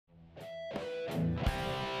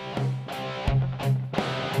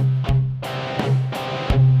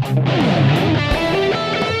Hey,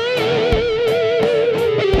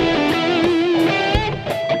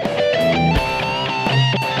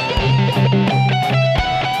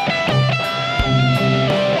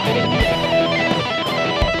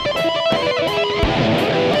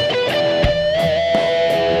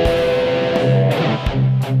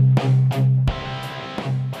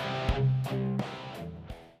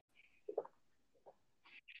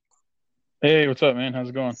 what's up, man? How's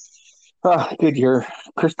it going? Good. You're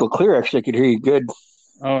crystal clear. Actually, I could hear you good.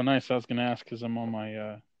 Oh, nice. I was gonna ask because I'm on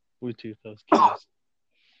my Bluetooth. I was curious.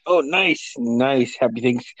 Oh, nice, nice. Happy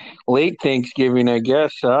things. Late Thanksgiving, I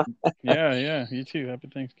guess. Huh? Yeah, yeah. You too. Happy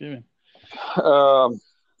Thanksgiving. Um,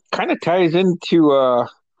 Kind of ties into what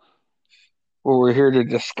we're here to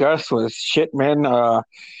discuss was shit, man. Uh,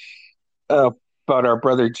 about our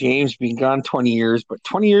brother James being gone 20 years, but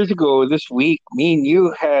 20 years ago this week, me and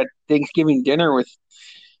you had Thanksgiving dinner with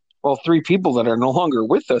three people that are no longer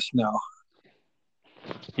with us now.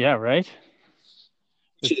 Yeah, right.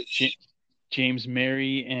 Which With is, James,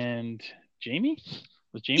 Mary, and Jamie.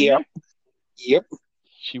 Was Jamie yep, there? yep,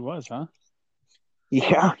 She was, huh?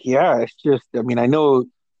 yeah, yeah. It's just, I mean, I know it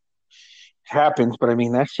happens, but I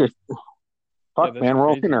mean, that's just Yeah, fuck, that's man. We're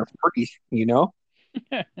all in crazy. our 40s, you know?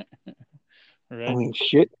 I Right. mean,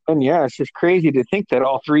 shit. And yeah, it's just crazy to think that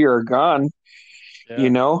all three are gone, you Yeah.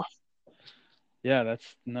 know? Yeah, that's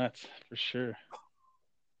nuts for sure.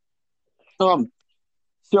 Um,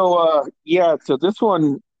 yeah, so this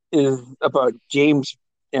one is about James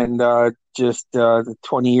and just the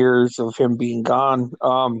 20 years of him being gone.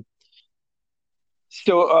 I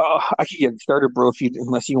could get started, bro, if you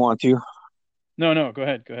unless you want to. No, no. Go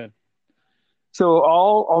ahead. Go ahead. So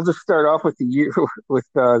I'll just start off with the year with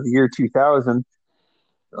the year 2000.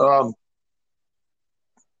 Um,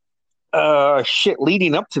 shit,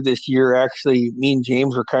 leading up to this year, actually, me and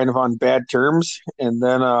James were kind of on bad terms, and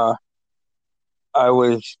then I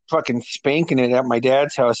was fucking spanking it at my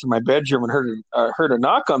dad's house in my bedroom and heard a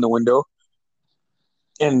knock on the window,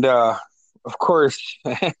 and of course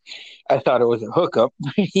I thought it was a hookup,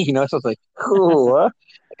 you know. So I was like, "Cool," huh?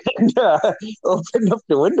 And opened up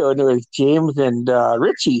the window, and it was James and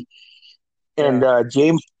Richie. And Yeah.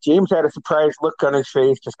 James had a surprised look on his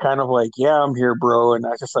face, just kind of like, "Yeah, I'm here, bro." And I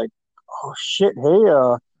was just like, "Oh shit,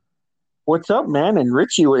 hey, what's up, man?" And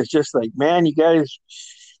Richie was just like, "Man, you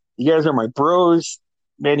guys are my bros.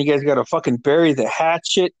 Man, you guys got to fucking bury the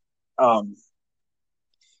hatchet." Um,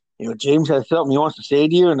 James has something he wants to say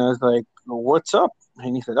to you, and I was like, well, "What's up?"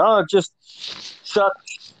 And he said, "Oh, it just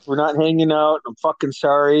sucks. We're not hanging out. I'm fucking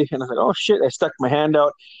sorry." And I was like, "Oh shit!" I stuck my hand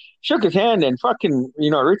out, shook his hand, and fucking,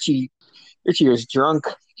 Richie was drunk,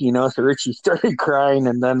 so Richie started crying,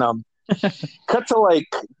 and then cut to like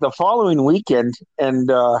the following weekend, and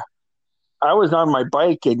I was on my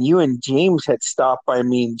bike, and you and James had stopped by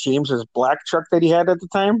me in James's black truck that he had at the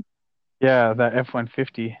time. Yeah, that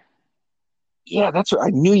F-150. Yeah, that's what I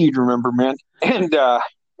knew you'd remember, man.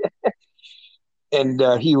 And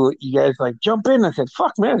you guys like jump in. I said,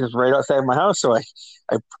 "Fuck, man, it's just right outside my house." So I,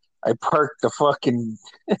 I parked the fucking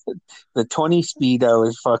the 20 speed I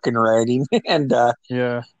was fucking riding, and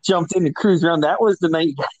Yeah. jumped in and cruised around. That was the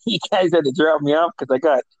night you guys had to drop me off because I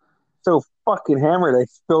got so fucking hammered. I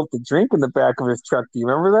spilled the drink in the back of his truck. Do you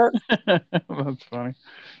remember that? That's funny.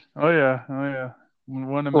 Oh yeah. Oh yeah.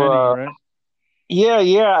 One of many, Well, right? yeah,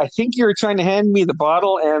 yeah. I think you were trying to hand me the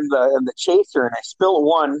bottle and the chaser, and I spilled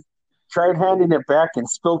one. Tried handing it back and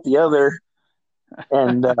spilled the other,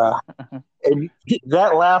 and and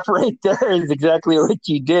that laugh right there is exactly what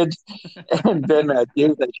you did. And then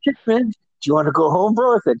Dave's like, "Shit, man, do you want to go home,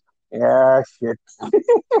 bro?" I said, "Yeah, shit."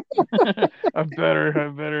 I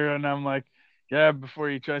better, and I'm like, yeah, before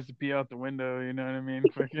he tries to pee out the window, you know what I mean?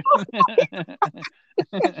 Fucking.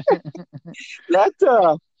 That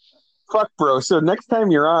fuck, bro. So next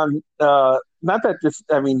time you're on, not that this,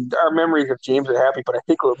 I mean, our memories of James are happy, but I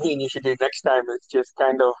think what me and you should do next time is just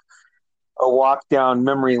kind of a walk down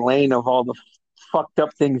memory lane of all the fucked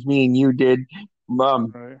up things me and you did.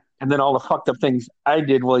 Um, Right. and then all the fucked up things I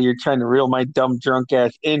did while you're trying to reel my dumb drunk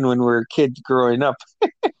ass in when we were kids growing up.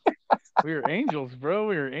 We were angels, bro.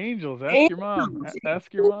 We were angels. Ask And your mom.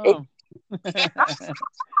 Ask your mom. that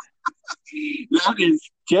is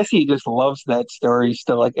Jesse just loves that story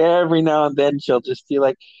still. Like every now and then she'll just be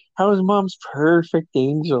like, "How's mom's perfect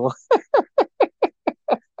angel?"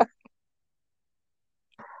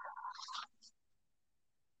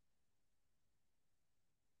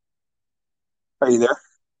 Are you there?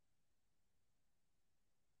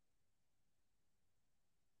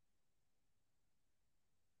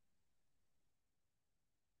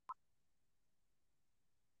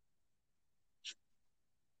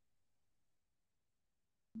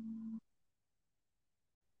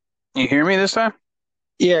 You hear me this time?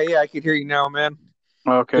 Yeah, I could hear you now, man.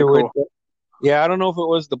 Okay, It would, cool. yeah, I don't know if it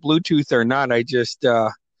was the Bluetooth or not. I just, I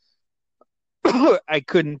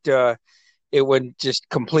couldn't, it went just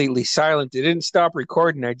completely silent. It didn't stop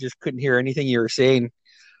recording. I just couldn't hear anything you were saying.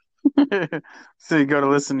 So you go to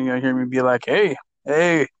listen, you hear me be like, "Hey,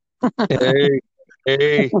 hey." Hey,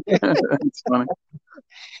 hey. It's funny.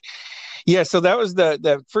 Yeah, so that was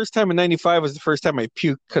the first time in '95 was the first time I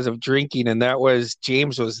puked because of drinking, and that was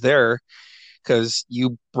James was there because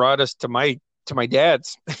you brought us to my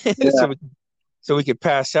dad's, Yeah. so we could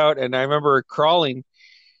pass out. And I remember crawling.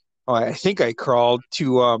 Oh, I think I crawled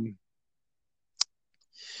to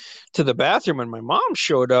the bathroom, and my mom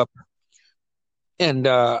showed up. And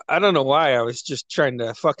I don't know why. I was just trying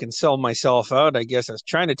to fucking sell myself out. I guess I was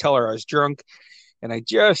trying to tell her I was drunk, and I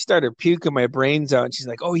just started puking my brains out. And she's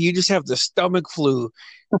like, "Oh, you just have the stomach flu.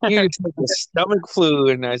 You just have the stomach flu."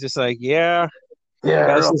 And I was just like, "Yeah." Yeah,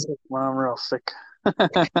 I was real just, sick, mom, real sick.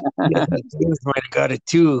 yeah, James might have got it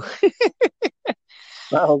too.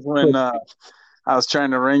 That was when But I was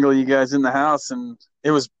trying to wrangle you guys in the house, and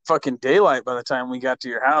it was fucking daylight by the time we got to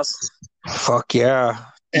your house. fuck yeah,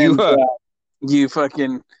 you And you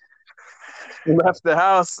fucking left the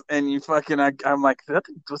house, and you fucking, I'm like,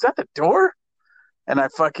 was that the door? And I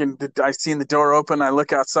seen the door open. I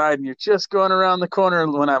look outside, and you're just going around the corner.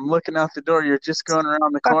 When I'm looking out the door, you're just going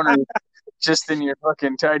around the corner, just in your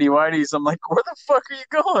fucking tidy whities. I'm like, where the fuck are you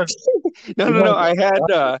going? no.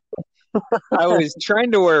 I was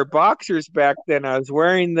trying to wear boxers back then. I was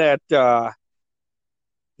wearing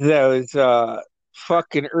those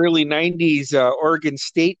fucking early '90s Oregon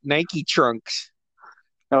State Nike trunks.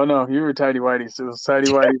 Oh no, you were tidy whities. It was tidy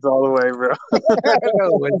whities all the way, bro.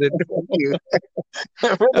 No, was it? Fuck you.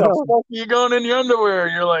 Where the Oh. fuck are you going in your underwear?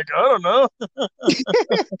 You're like, I don't know.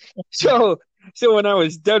 So, so when I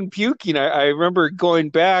was done puking, I remember going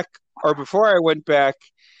back, or before I went back,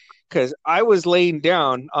 because I was laying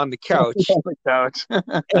down on the couch, On the couch.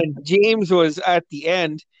 and James was at the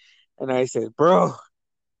end, and I said, "Bro,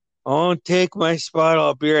 I won't take my spot.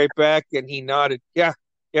 I'll be right back." And he nodded, "Yeah,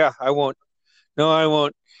 yeah, I won't. No, I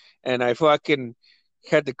won't." And I fucking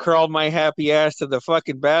had to crawl my happy ass to the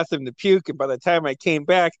fucking bathroom to puke. And by the time I came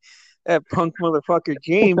back, that punk motherfucker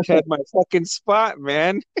James had my fucking spot,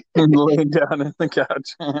 man. Laying down in the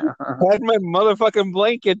couch. Had my motherfucking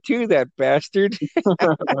blanket too, that bastard.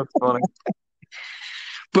 That's funny.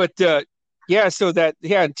 But yeah, so that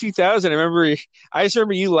yeah, in 2000, I just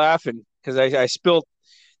remember you laughing because I spilled,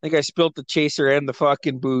 I think I spilled the chaser and the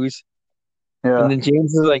fucking booze. And Yeah. then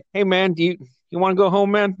James is like, "Hey man, do you want to go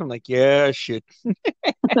home, man?" I'm like, "Yeah, shit."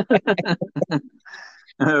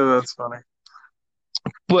 That's funny.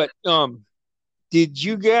 But did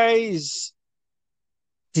you guys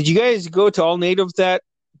did you guys go to All Native that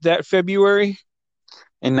February?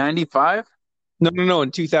 In 95? No,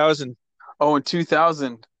 in 2000. Oh, in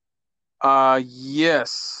 2000.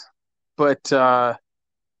 Yes. But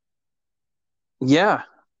yeah,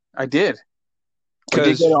 I did. We did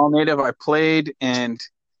Because get all native. I played, and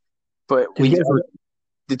but you guys were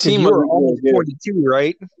the because team you were wasn't really almost good. 22,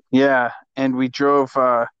 right? Yeah, and we drove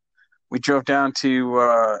down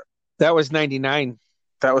to That was 99.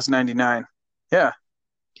 that was 99. Yeah.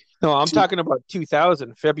 No, I'm Two- talking about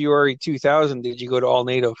 2000, February 2000. Did you go to All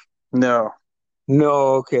Native? No.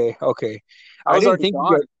 No, okay. I I was didn't already think you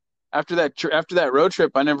gone. guys. After that road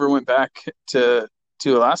trip, I never went back to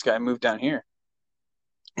Alaska. I moved down here.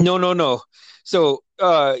 No. So,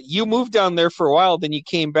 you moved down there for a while, then you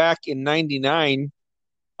came back in 99,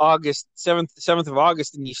 August 7th of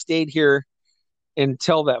August, and you stayed here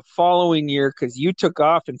until that following year because you took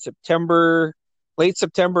off in September, late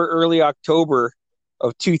September, early October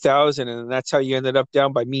of 2000, and that's how you ended up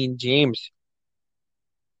down by me and James.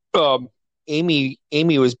 Um, Amy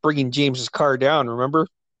was bringing James's car down. Remember?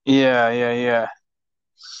 Yeah.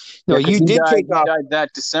 No, Yeah, because you did take he off. died that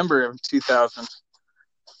December of 2000.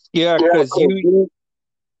 Yeah, Yeah, because cool. you.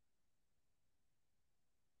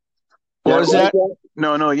 What Yeah, was that?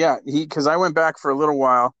 no, yeah. He because I went back for a little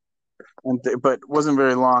while, but wasn't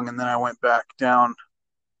very long, and then I went back down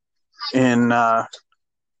in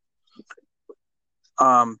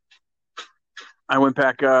um I went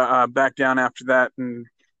back down after that, and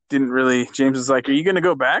didn't really. James was like, "Are you gonna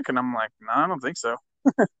go back?" And I'm like, "No, I don't think so."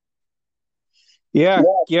 Yeah,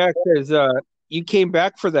 because you came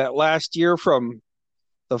back for that last year from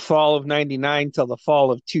the fall of '99 till the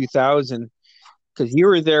fall of 2000 because you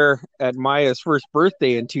were there at Maya's first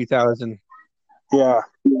birthday in 2000. Yeah,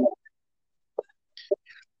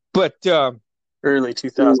 But early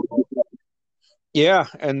 2000. yeah,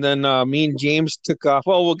 and then me and James took off.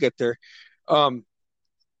 Well, we'll get there. Um,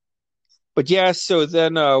 But yeah, so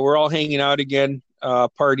then we're all hanging out again,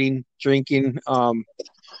 partying, drinking.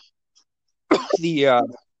 The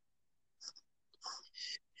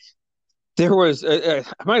There was I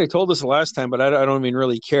might have told this the last time, but I don't even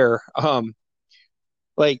really care.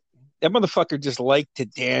 Like that motherfucker just liked to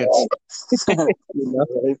dance. You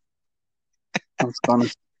know? That's funny.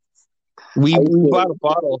 We bought a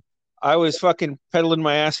bottle. I was fucking pedaling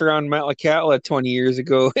my ass around Mount Lacatla 20 years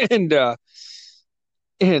ago,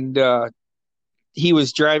 and he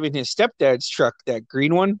was driving his stepdad's truck, that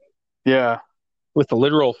green one Yeah. with the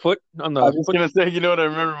literal foot on I the was just foot. gonna say, you know what I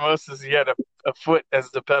remember most is he had a foot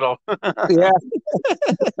as the pedal. Yeah,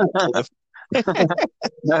 That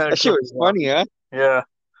that shit Cliff was is funny, awesome. huh? Yeah,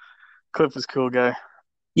 Cliff is a cool guy.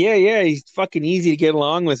 Yeah, yeah, he's fucking easy to get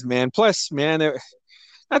along with, man. Plus, man,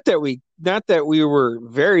 not that we were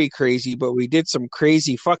very crazy, but we did some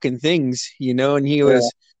crazy fucking things, and he Yeah.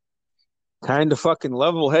 was kind of fucking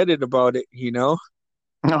level-headed about it,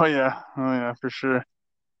 Oh yeah. Oh yeah, for sure.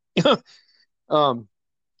 Um,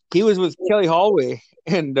 he was with Kelly Hallway,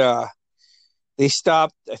 and they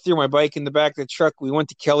stopped. I threw my bike in the back of the truck. We went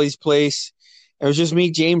to Kelly's place. It was just me,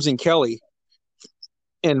 James, and Kelly.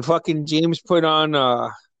 And fucking James put on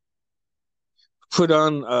a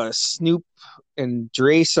Snoop and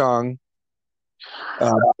Dre song,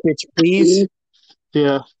 "Bitch Please,"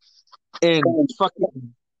 Yeah. and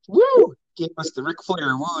fucking woo gave us the Ric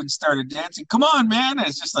Flair woo and started dancing. Come on, man! And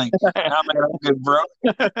it's just like, nah, man, I'm good, bro.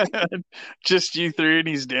 Just you three and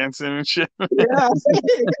he's dancing and shit. Yeah,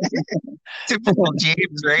 typical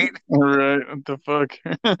James, right? All right, what the fuck?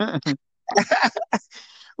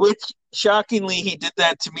 Which shockingly, he did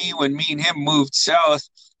that to me when me and him moved south.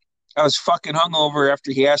 I was fucking hungover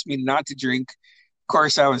after he asked me not to drink. Of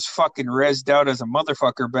course, I was fucking rezzed out as a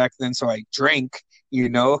motherfucker back then, so I drank,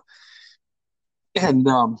 and I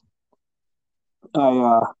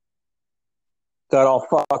got all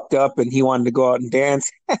fucked up, and he wanted to go out and dance.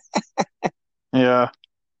 Yeah.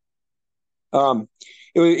 Um,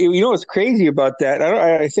 what's crazy about that?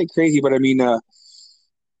 I say crazy, but I mean,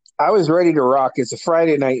 I was ready to rock. It's a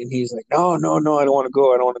Friday night, and he's like, "No, no, no, I don't want to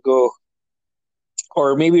go. I don't want to go."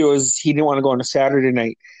 Or maybe it was he didn't want to go on a Saturday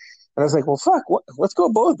night. And I was like, well, fuck, let's go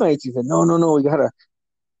both nights. He said, no, no, no,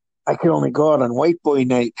 I can only go out on white boy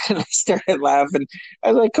night. And I started laughing.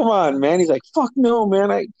 I was like, come on, man. He's like, fuck no,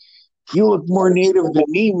 man. You look more native than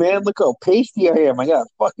me, man. Look how pasty I am. I got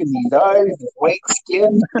fucking these eyes, this white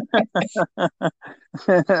skin.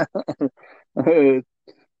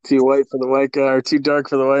 Too white for the white guy, or too dark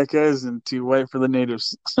for the white guys, and too white for the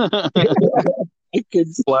natives. The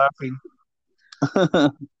kid's laughing.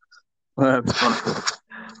 That's funny.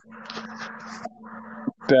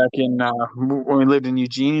 Back in when we lived in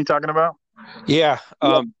Eugene, you talking about? Yeah.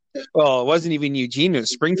 Well, it wasn't even Eugene, it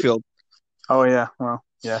was Springfield. Oh yeah. Well,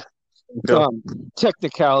 yeah.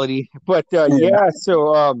 Technicality. But yeah,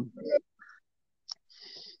 so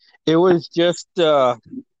it was just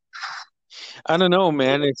I don't know,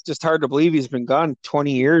 man. It's just hard to believe he's been gone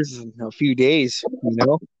 20 years in a few days,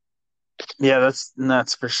 Yeah,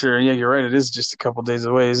 that's for sure. Yeah, you're right. It is just a couple days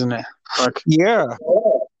away, isn't it? Fuck. Yeah.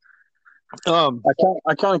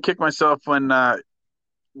 I kind of kicked myself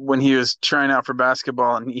when he was trying out for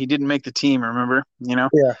basketball and he didn't make the team. Remember? Yeah.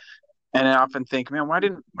 And I often think, man, why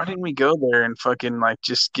didn't we go there and fucking like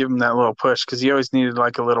just give him that little push? Because he always needed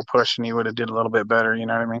like a little push, and he would have did a little bit better. You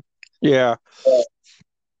know what I mean? Yeah.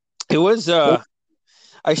 It was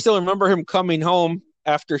I still remember him coming home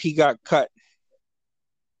after he got cut.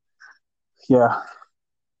 Yeah.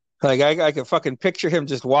 Like I could fucking picture him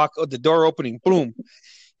just walk the door opening, boom,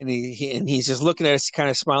 and he's just looking at us, kind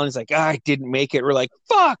of smiling. He's like, I didn't make it. We're like,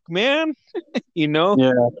 fuck, man,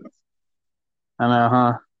 Yeah. I know,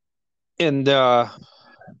 huh? And yeah,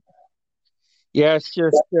 it's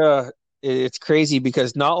just it's crazy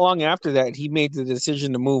because not long after that, he made the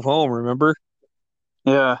decision to move home. Remember?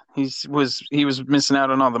 Yeah, he was missing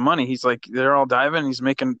out on all the money. He's like, they're all diving.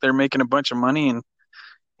 They're making a bunch of money, and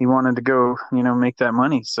he wanted to go, make that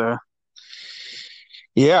money. So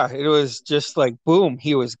Yeah, it was just like boom,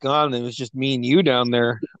 he was gone. It was just me and you down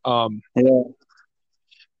there. yeah,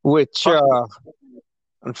 Which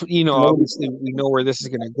obviously we know where this is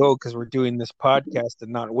going to go because we're doing this podcast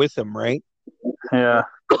and not with him, right? yeah,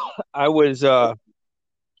 I was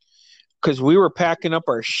because we were packing up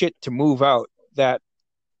our shit to move out that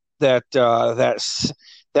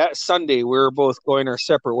Sunday. We were both going our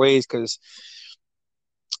separate ways because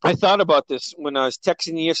I thought about this when I was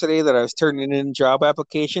texting you yesterday that I was turning in job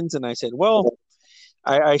applications, and I said, well,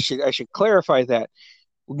 I should clarify that.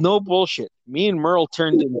 No bullshit. Me and Merle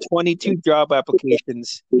turned in 22 job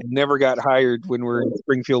applications and never got hired when we were in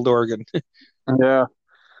Springfield, Oregon. yeah.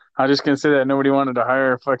 I was just gonna say that nobody wanted to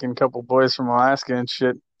hire a fucking couple boys from Alaska and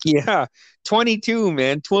shit. Yeah, 22,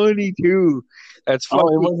 man, 22. That's Oh, it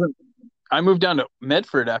fucking wasn't. I moved down to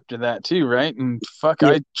Medford after that too, right? And fuck,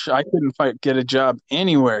 yeah. I couldn't get a job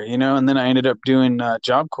anywhere, you know. And then I ended up doing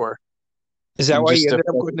Job Corps Is that and why you just ended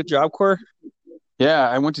up going to Job Corps? yeah,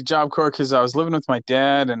 I went to Job Corps because I was living with my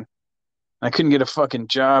dad and I couldn't get a fucking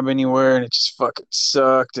job anywhere, and it just fucking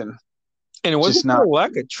sucked and And it just wasn't for not. a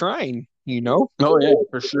lack of trying, you know? Oh yeah,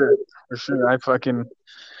 for sure. I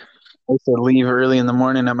used to leave early in the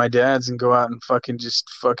morning at my dad's and go out and fucking just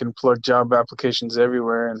fucking plug job applications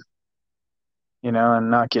everywhere and and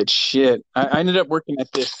not get shit. I ended up working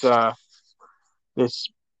at this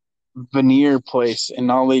veneer place, and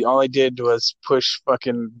all I did was push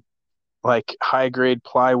fucking like high grade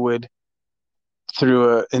plywood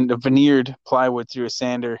through a veneered plywood through a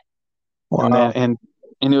sander, and then Wow.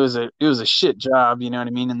 and it was a shit job, you know what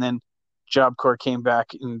I mean? And then Job Corps came back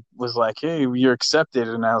and was like, "Hey, you're accepted,"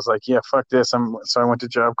 and I was like, "Yeah, fuck this." So I went to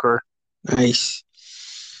Job Corps. Nice.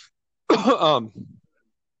 um,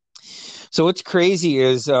 so what's crazy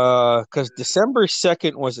is because December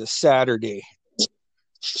 2nd was a Saturday.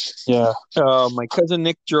 Yeah, My cousin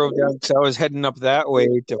Nick drove down because I was heading up that way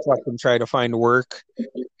to fucking try to find work.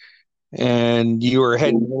 And you were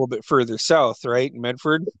heading a little bit further south, right? In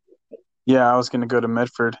Medford. yeah, I was gonna go to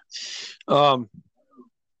Medford. Um,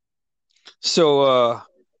 so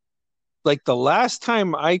like the last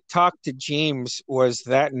time I talked to James was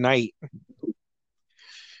that night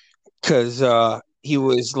because he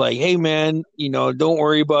was like, "Hey man, don't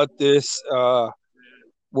worry about this.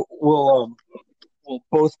 We'll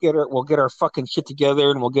both we'll get our fucking shit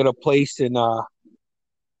together and we'll get a place in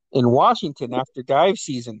Washington after dive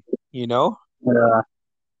season, you know." Yeah,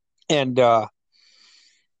 And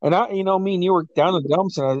me and you were down in the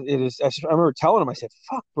dumps, and I remember telling him, I said,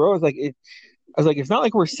 "Fuck, bro," I was like, it's not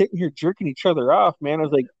like we're sitting here jerking each other off, man. I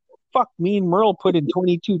was like, "Fuck, me and Merle put in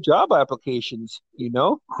 22 job applications, you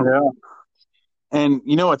know?" yeah. And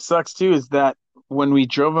you know what sucks too is that when we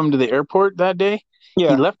drove him to the airport that day, he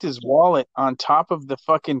Yeah, left his wallet on top of the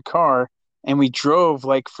fucking car, and we drove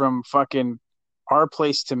like from fucking our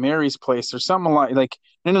place to Mary's place or something like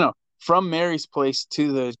no, from Mary's place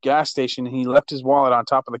to the gas station, and he left his wallet on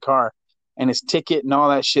top of the car and his ticket and all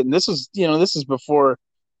that shit. And this was this is before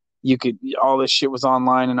you could all this shit was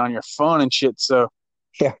online and on your phone and shit.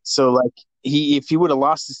 yeah, So like he if he would have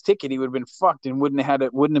lost his ticket, he would have been fucked and wouldn't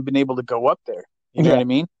have been able to go up there. You know yeah, what I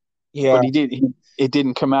mean? yeah, But it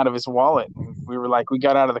didn't come out of his wallet. And we were like, we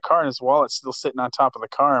got out of the car and his wallet's still sitting on top of the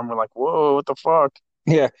car, and we're like, whoa, what the fuck?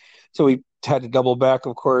 yeah. So we had to double back,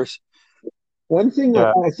 of course. One thing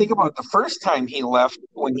Yeah, I think about the first time he left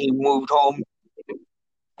when he moved home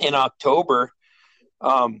in October,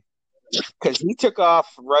 um, because he took off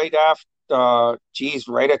right after,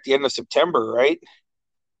 right at the end of September, right?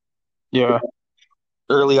 yeah,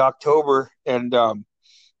 Early October. And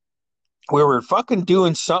we were fucking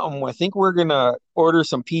doing something. I think we're gonna order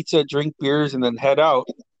some pizza, drink beers, and then head out.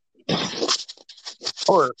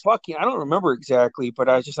 Or fucking, I don't remember exactly, but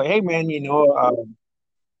I was just like, "Hey man,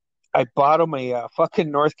 I bought him a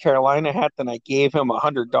fucking North Carolina hat, and I gave him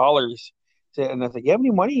 $100." And I was like, "You have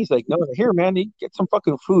any money?" He's like, "No." I was like, "Here, man, you get some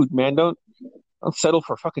fucking food, man. Don't settle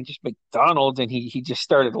for fucking just McDonald's." And he just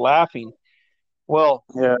started laughing. Well,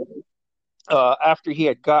 yeah. after he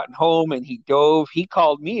had gotten home and he dove, he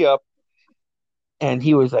called me up and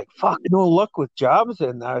he was like, "Fuck, no luck with jobs."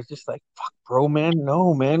 And I was just like, "Fuck, bro, man,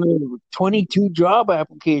 no, man, 22 job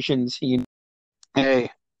applications." Hey, Hey,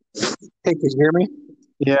 can you hear me?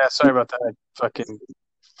 yeah, sorry about that. I fucking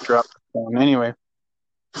dropped the phone. Anyway,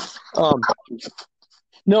 Um,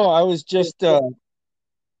 no, I was just,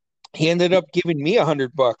 he ended up giving me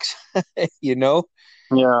 $100, you know?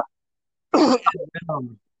 yeah,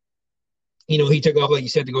 um, he took off, like you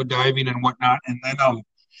said, to go diving and whatnot. And then,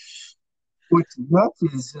 what's nuts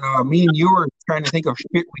is me and you were trying to think of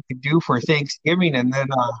shit we could do for Thanksgiving. And then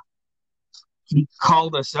he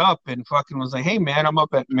called us up and fucking was like, "Hey, man, I'm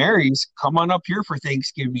up at Mary's. Come on up here for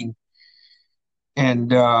Thanksgiving."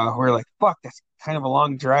 And we're like, "Fuck, that's kind of a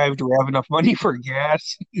long drive. Do we have enough money for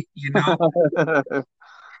gas?" you know? that's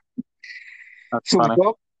So we funny.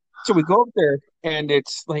 go, so we go up there, and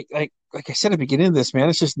it's like I said at the beginning of this, man,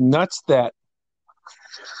 it's just nuts that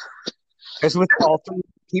it's with all three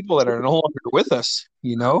people that are no longer with us.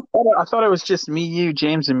 You know, I thought it was just me, you,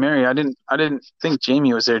 James, and Mary. I didn't think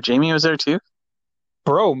Jamie was there. Jamie was there too.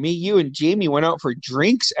 bro, me, you, and Jamie went out for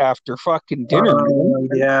drinks after fucking dinner, man. Oh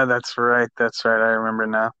yeah, that's right. That's right. I remember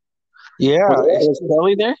now. Yeah, Was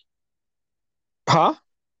Kelly there? huh?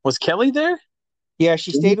 Was Kelly there? Yeah,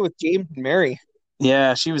 she stayed with James and Mary.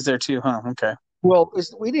 Yeah, she was there too, huh? Okay. Well,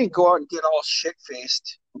 we didn't go out and get all shit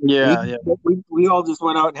faced. We, Yeah, yeah, we all just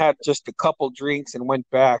went out and had just a couple drinks and went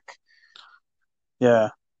back. yeah.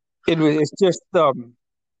 It's just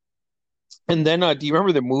and then do you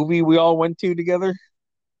remember the movie we all went to together?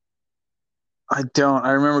 I don't.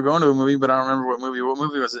 I remember going to a movie, but I don't remember what movie. What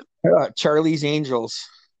movie was it? Charlie's Angels.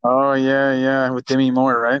 Oh yeah, yeah, with Demi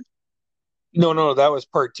Moore, right? No, no, that was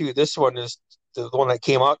part two. This one is the one that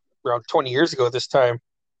came out around 20 years ago this time.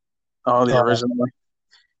 Oh, the Uh, original one.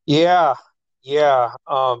 yeah, yeah.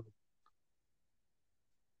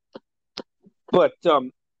 But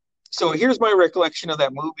so here's my recollection of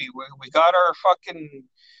that movie. We got our fucking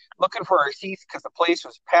looking for our seats because the place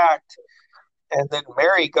was packed, and then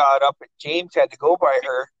Mary got up and James had to go by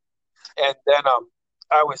her, and then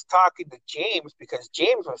I was talking to James because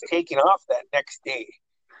James was taking off that next day,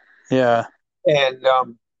 Yeah, and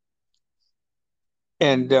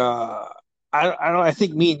and I don't I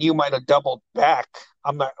think me and you might have doubled back.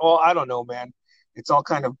 I'm not. Well, I don't know, man. It's all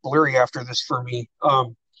kind of blurry after this for me.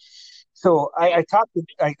 So I talked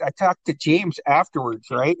to James afterwards,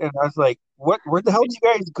 right? And I was like, "What? Where the hell did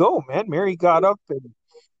you guys go, man?" Mary got up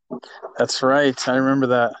that's right. I remember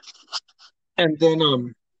that. and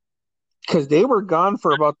then because they were gone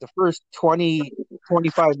for about the first 20 to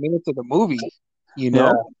 25 minutes of the movie, you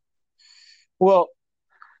Yeah, know. Well,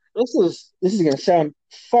 this is gonna sound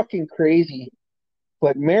fucking crazy,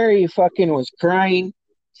 but Mary fucking was crying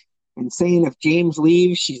and saying if James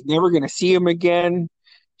leaves, she's never gonna see him again.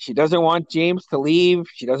 She doesn't want James to leave.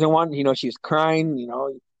 She doesn't want, she's crying,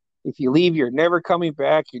 if you leave, you're never coming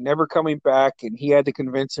back. You're never coming back. And he had to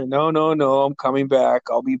convince her, no, no, no, I'm coming back.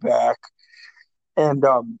 I'll be back. And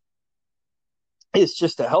it's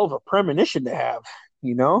just a hell of a premonition to have,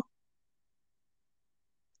 you know?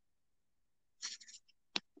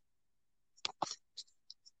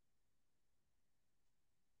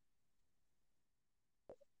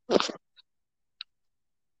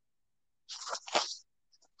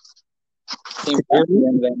 they even watch the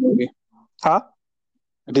end of that movie. Huh?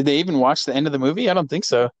 Did they even watch the end of the movie? I don't think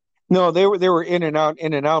so. No, they were in and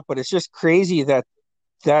out, but it's just crazy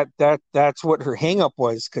that's what her hang up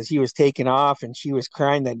was because he was taking off and she was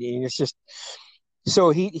crying that day. And it's just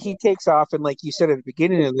so he takes off and like you said at the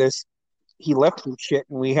beginning of this, he left some shit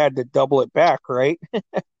and we had to double it back, right?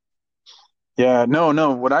 Yeah, no,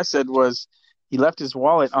 no. What I said was he left his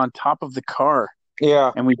wallet on top of the car,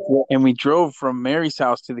 Yeah, and we drove from Mary's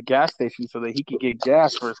house to the gas station so that he could get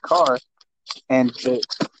gas for his car, and his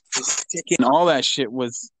ticket and all that shit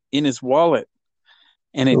was in his wallet,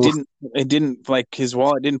 and oof, it didn't like his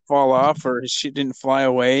wallet didn't fall off or his shit didn't fly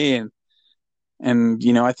away,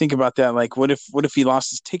 and I think about that like what if he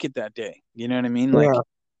lost his ticket that day? You know what I mean? Like yeah,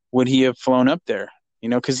 would he have flown up there?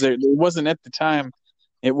 Because there wasn't at the time.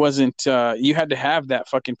 It wasn't. You had to have that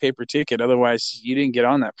fucking paper ticket, otherwise you didn't get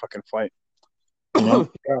on that fucking flight. You know,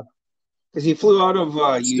 yeah. Because he flew out of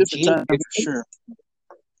it's a different Eugene. time for sure.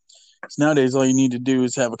 'Cause nowadays, all you need to do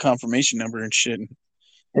is have a confirmation number and shit, and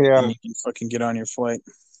Yeah. you can fucking get on your flight.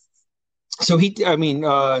 So I mean,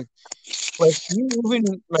 like you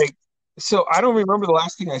even like, so I don't remember the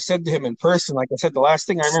last thing I said to him in person. Like I said, the last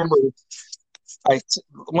thing I remember,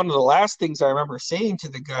 one of the last things I remember saying to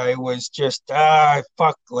the guy was just,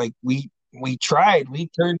 fuck, like we tried, we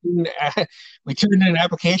turned in an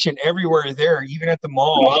application everywhere there, even at the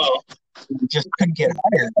mall, we just couldn't get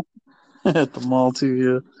hired. At the mall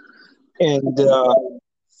too. And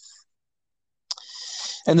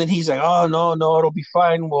and then he's like, oh no, no, it'll be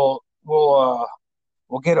fine. We'll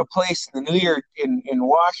get a place in the New Year in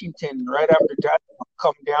Washington right after that. We'll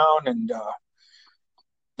come down and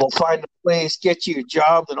we'll find a place, get you a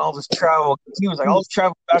job, and all this travel. He was like, I'll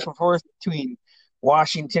travel back and forth between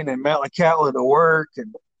Washington and Metlakatla to work,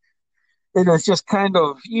 and it was just kind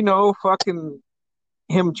of, fucking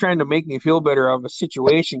him trying to make me feel better of a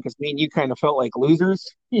situation because me and you kind of felt like losers,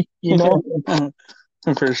 you know. Yeah,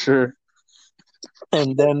 for sure.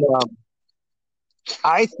 And then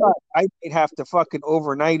I thought I might have to fucking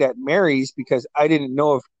overnight at Mary's because I didn't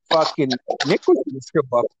know if fucking Nick was going to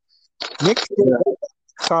show up. Nick Yeah.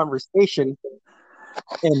 conversation,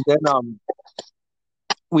 and then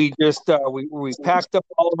we just we packed up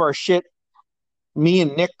all of our shit. Me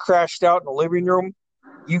and Nick crashed out in the living room.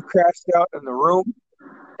 You crashed out in the room,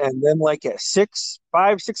 and then like at 6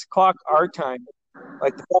 o'clock our time,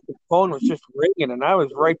 like the fucking phone was just ringing, and I was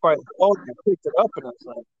right by the phone. And I picked it up, and I was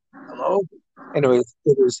like, "Hello," and it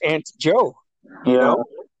was Auntie Joe, you Yeah, know,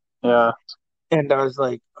 yeah. and I was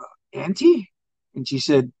like, "Auntie," and she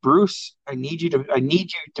said, "Bruce, I need you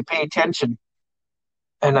to pay attention."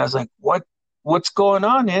 And I was like, "What's going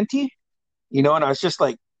on, Auntie?" And I was just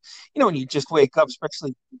like, when you just wake up,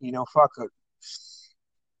 especially, fuck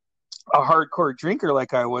a hardcore drinker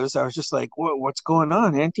like I was just like, what's going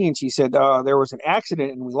on, Auntie? And she said, there was an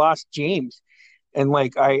accident and we lost James. And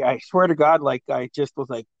like, I swear to God, like I just was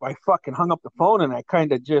like, I fucking hung up the phone and I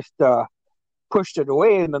kind of just pushed it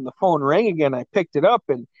away. And then the phone rang again. I picked it up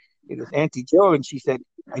and it was Auntie Joe. And she said,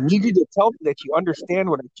 I need you to tell me that you understand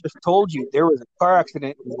what I just told you. There was a car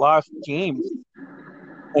accident and we lost James.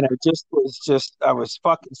 And I was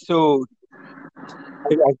fucking so,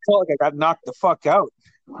 I felt like I got knocked the fuck out,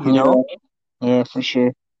 you Yeah, know? yeah, for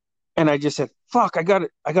sure. And I just said, fuck, I gotta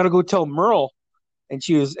go tell Merle.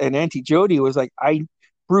 And Auntie Jody was like,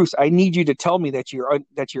 Bruce, I need you to tell me that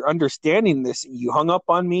you're understanding this. You hung up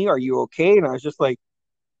on me. Are you okay? And I was just like,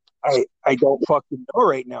 I don't fucking know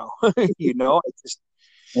right now. You know,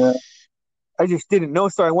 Yeah, I just didn't know.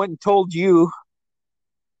 So I went and told you.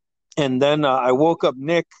 And then I woke up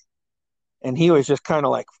Nick and he was just kind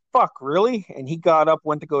of like, fuck, really? And he got up,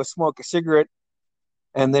 went to go smoke a cigarette.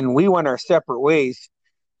 And then we went our separate ways.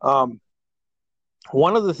 Um,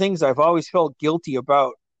 One of the things I've always felt guilty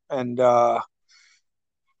about and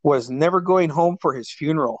was never going home for his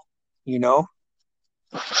funeral, you know?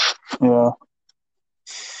 yeah,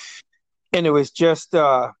 And it was just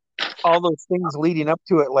all those things leading up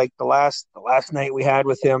to it, like the last night we had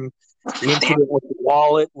with him, the incident with the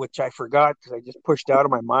wallet, which I forgot because I just pushed out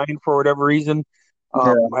of my mind for whatever reason.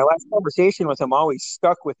 yeah, My last conversation with him always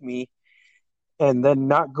stuck with me, and then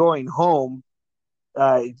not going home,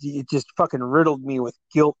 it just fucking riddled me with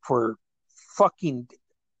guilt for fucking,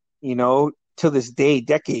 you know, to this day,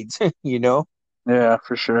 decades, you know. yeah,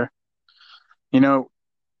 for sure. You know,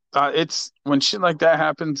 it's when shit like that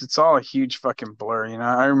happens, it's all a huge fucking blur. You know,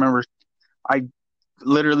 I remember I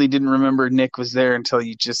literally didn't remember Nick was there until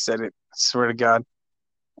you just said it. I swear to God.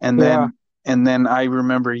 And Yeah, then I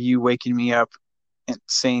remember you waking me up and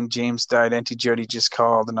saying James died. Auntie Jody just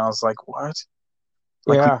called, and I was like, "What?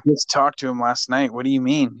 Like we yeah, just talked to him last night. What do you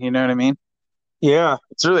mean? You know what I mean?" yeah,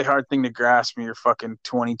 It's a really hard thing to grasp when you're fucking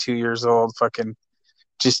 22 years old, fucking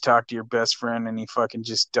just talked to your best friend, and he fucking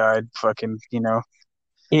just died, fucking, you know.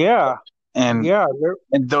 yeah, And yeah.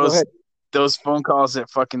 and Go ahead. those phone calls at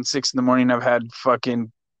fucking 6 in the morning, I've had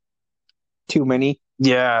fucking Too many.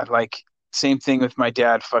 yeah, like same thing with my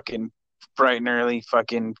dad, fucking bright and early,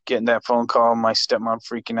 fucking getting that phone call, my stepmom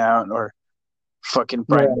freaking out, or fucking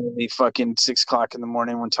bright Yeah. and early, fucking 6 o'clock in the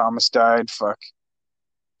morning when Thomas died. Fuck,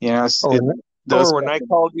 you know, Or those or when I fucking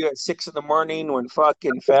called you at 6 in the morning when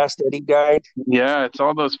fucking Fast Eddie died. yeah, it's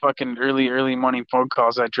all those fucking early morning phone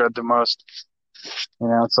calls I dread the most. You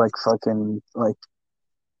know, it's like fucking like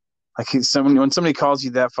someone when somebody calls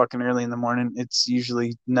you that fucking early in the morning, it's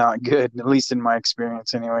usually not good, at least in my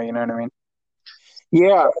experience anyway, you know what I mean?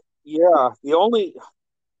 Yeah, yeah. The only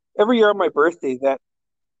every year on my birthday, that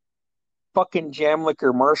fucking jam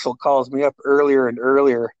licker Marshall calls me up earlier and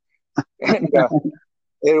earlier, and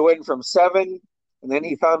it went from 7, and then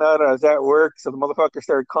he found out I was at work, so the motherfucker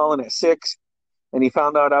started calling at 6, and he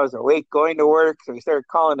found out I was awake going to work, so he started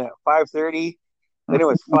calling at 5:30. Then it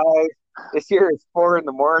was 5. This year it's 4 in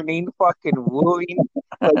the morning, fucking wooing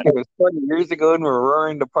like it was 20 years ago and we're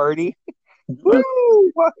roaring to party.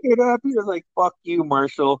 Woo! Fuck it up. He was like, fuck you,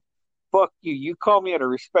 Marshall. Fuck you. You call me at a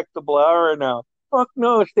respectable hour now. Fuck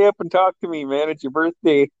no, stay up and talk to me, man. It's your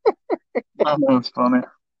birthday. Oh, that's funny.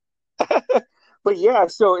 But yeah,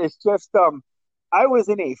 so it's just I was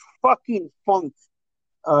in a fucking funk.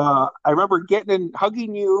 I remember getting in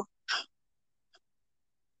hugging you,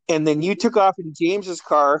 and then you took off in James's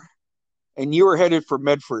car and you were headed for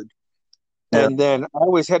Medford. Yeah. And then I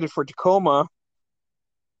was headed for Tacoma,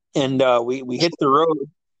 and we hit the road.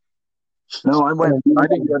 No, And I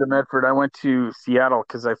didn't go to Medford. I went to Seattle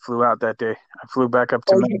because I flew out that day. I flew back up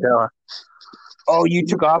to oh, Mandela. you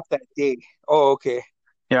took off that day. Oh, okay.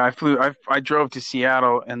 Yeah, I drove to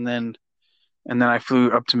Seattle and then I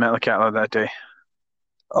flew up to Metlakatla that day.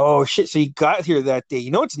 Oh shit! So you got here that day. You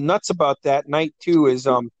know what's nuts about that night too is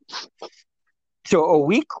so a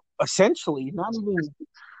week essentially, not even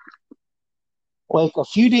like a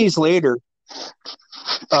few days later,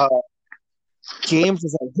 uh, James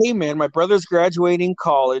is like, "Hey man, my brother's graduating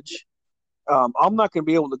college. I'm not gonna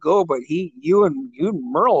be able to go, but you and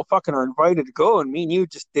Merle fucking are invited to go, and me and you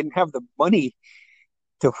just didn't have the money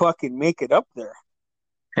to fucking make it up there,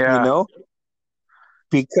 you Yeah. know,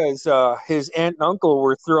 because his aunt and uncle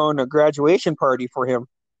were throwing a graduation party for him,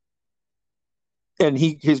 and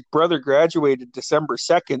his brother graduated December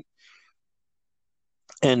 2nd,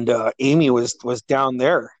 and Amy was down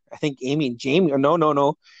there. I think Amy and Jamie.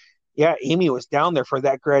 No. Yeah, Amy was down there for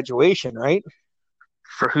that graduation, right?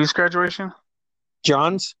 For whose graduation?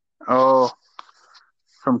 John's. Oh,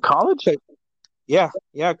 from college?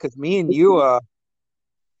 yeah, because me and you, I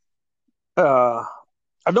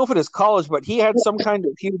don't know if it is college, but he had some kind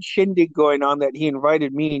of huge shindig going on that he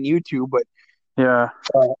invited me and you to, but Yeah.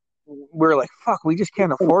 we're like, fuck, we just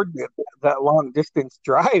can't afford that long distance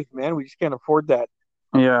drive, man. We just can't afford that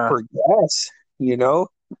Yeah. for gas, you know?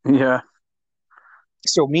 Yeah.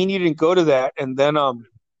 So me and you didn't go to that. And then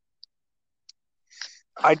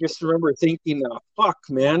I just remember thinking, fuck,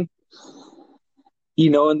 man.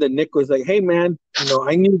 And then Nick was like, hey, man,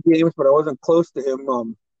 I knew James, but I wasn't close to him.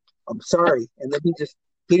 I'm sorry. And then he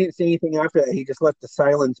didn't say anything after that. He just let the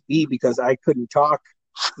silence be because I couldn't talk,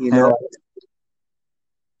 you Yeah. know?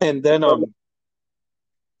 And then,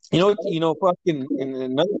 fucking in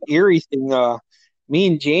another eerie thing, me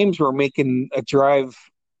and James were making a drive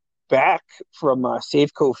back from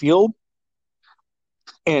Safeco Field,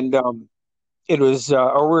 and it was,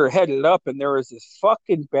 or we were headed up, and there was this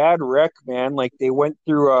fucking bad wreck, man. Like they went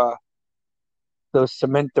through those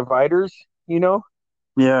cement dividers, you know,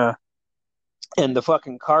 Yeah. and the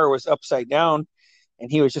fucking car was upside down, and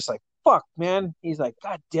he was just like, "Fuck, man." He's like,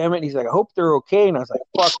 "God damn it." He's like, "I hope they're okay." And I was like,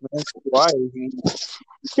 "Fuck, man, so do I." He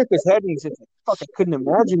shook his head and he's just like, "Fuck, I couldn't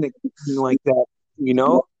imagine it being like that, you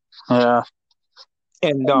know." Yeah.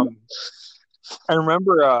 And I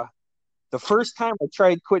remember the first time I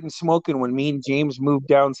tried quitting smoking when me and James moved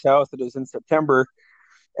down south. It was in September,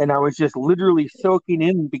 and I was just literally soaking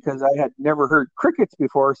in because I had never heard crickets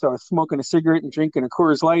before. So I was smoking a cigarette and drinking a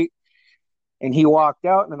Coors Light, and he walked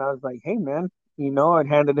out, and I was like, "Hey, man," I'd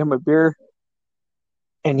handed him a beer,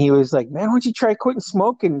 and he was like, "Man, why don't you try quitting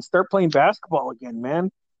smoking and start playing basketball again, man?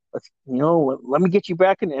 Let me get you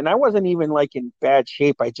back in." And I wasn't even like in bad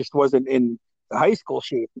shape. I just wasn't in the high school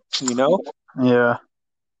shape, you know. Yeah.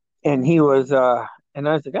 And he was, and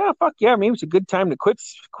I was like, "Ah, fuck yeah, maybe it's a good time to quit,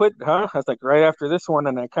 huh?" I was like, right after this one,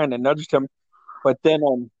 and I kind of nudged him, but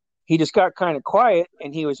then he just got kind of quiet,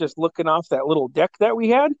 and he was just looking off that little deck that we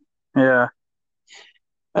had, Yeah.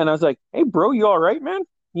 and I was like, "Hey, bro, you all right, man?"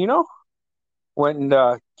 You know, went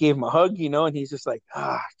and gave him a hug, and he's just like,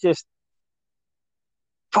 just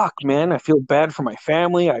fuck, man. I feel bad for my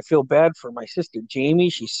family. I feel bad for my sister Jamie.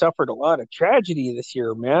 She suffered a lot of tragedy this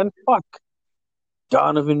year, man. Fuck.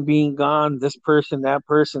 Donovan being gone, this person, that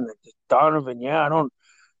person. Donovan, yeah,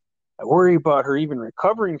 I worry about her even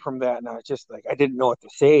recovering from that. And I was just like, I didn't know what to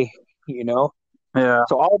say, you know? Yeah.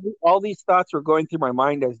 So all these thoughts were going through my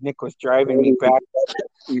mind as Nick was driving me back.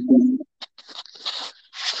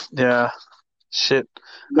 Yeah. Shit.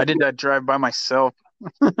 I did that drive by myself.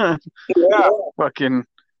 Yeah, Fucking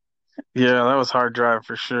yeah, that was hard drive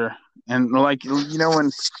for sure. And like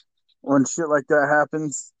when shit like that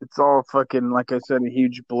happens, it's all fucking like I said, a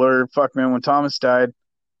huge blur. Fuck man, when Thomas died,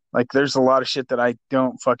 like there's a lot of shit that I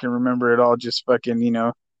don't fucking remember at all. Just fucking,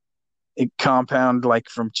 it compound like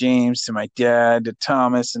from James to my dad to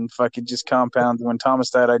Thomas and fucking just compound. When Thomas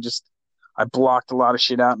died, I blocked a lot of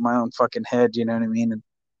shit out in my own fucking head, you know what I mean? And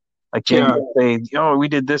like James yeah, would say, "Oh, we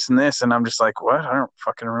did this and this," and I'm just like, "What? I don't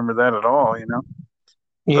fucking remember that at all."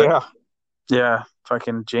 But yeah. yeah,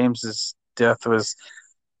 fucking James's death was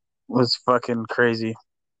fucking crazy.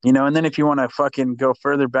 And then if you want to fucking go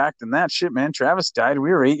further back than that shit, man, Travis died.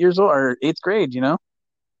 We were 8 years old or eighth grade.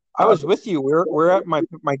 I was with you. We're at my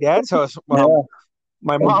dad's house. Yeah,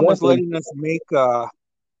 My mom was exactly. letting us make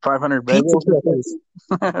 500 pizza bagels. crackers.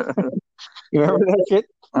 You remember that shit?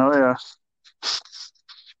 Oh yeah,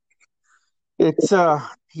 It's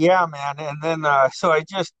yeah, man. And then so I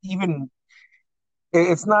just even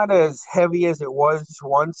it's not as heavy as it was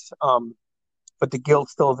once, but the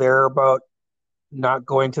guilt's still there about not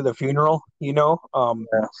going to the funeral. yeah,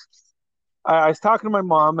 I was talking to my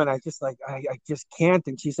mom and I just like I just can't,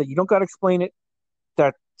 and she said, "You don't gotta explain it.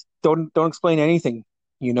 That don't explain anything,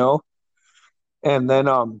 you know?" And then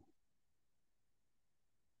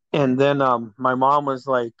my mom was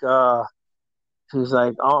like, she's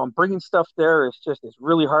like, "Oh, I'm bringing stuff there. It's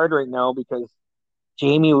really hard right now because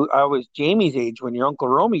I was Jamie's age when your Uncle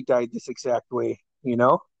Romy died this exact way.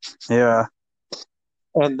 yeah,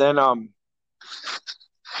 And then and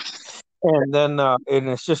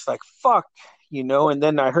it's just like fuck. And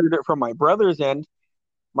then I heard it from my brother's end.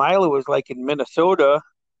 Milo was like in Minnesota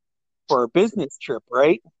for a business trip,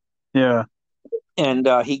 right? yeah, And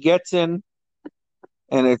he gets in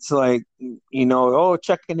and it's like, oh,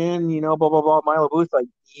 checking in, blah blah blah. Milo Booth, like,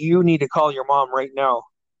 you need to call your mom right now.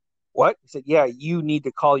 What? He said, yeah, you need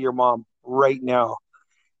to call your mom right now.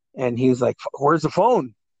 And he's like, where's the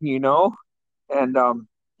phone? You know? And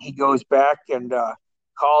he goes back and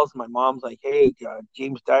calls. My mom's like, hey,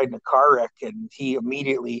 James died in a car wreck. And he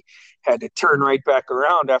immediately had to turn right back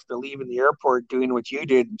around after leaving the airport, doing what you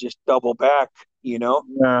did, and just double back, you know?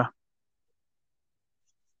 yeah,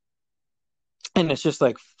 And it's just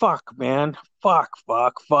like, fuck, man, fuck.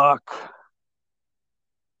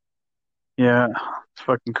 Yeah, it's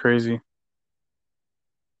fucking crazy.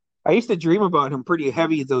 I used to dream about him pretty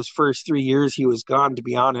heavy those first 3 years he was gone, to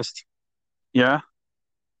be honest. Yeah,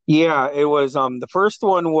 Yeah, it was the first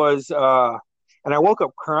one was and I woke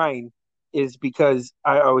up crying is because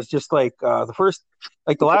I was just like the first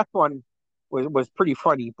like the last one was pretty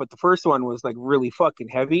funny, but the first one was like really fucking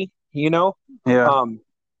heavy, you know? yeah, Um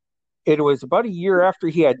it was about a year after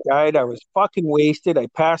he had died. I was fucking wasted. I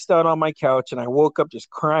passed out on my couch and I woke up just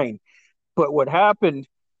crying. But what happened,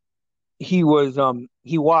 he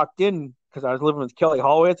walked in because I was living with Kelly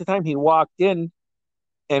Holloway at the time. He walked in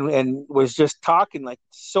and was just talking like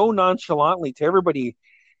so nonchalantly to everybody.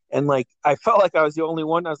 And like I felt like I was the only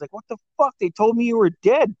one. I was like, "What the fuck? They told me you were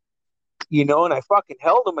dead," you know. And I fucking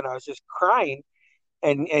held him, and I was just crying.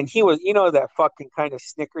 And he was, you know, that fucking kind of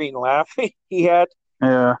snickering laugh he had.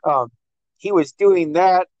 yeah, Um, he was doing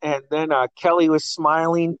that, and then Kelly was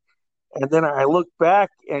smiling, and then I looked back,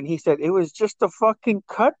 and he said, "It was just a fucking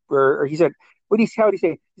cut, or he said, how would he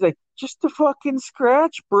say? He's like, just a fucking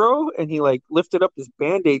scratch, bro." And he like lifted up this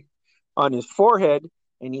band-aid on his forehead,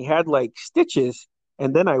 and he had like stitches.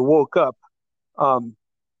 And then I woke up. Um,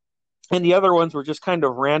 and the other ones were just kind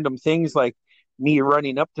of random things like me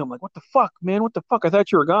running up to him, like, "What the fuck, man? What the fuck? I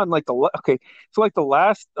thought you were gone." Like okay, so like the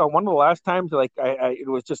last one of the last times, like it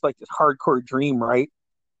was just like this hardcore dream, right?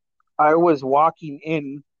 I was walking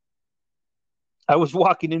in. I was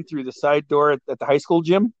walking in through the side door at the high school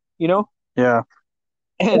gym, you know, yeah,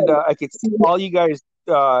 and I could see all you guys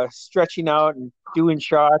stretching out and doing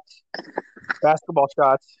shots, basketball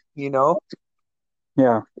shots, you know,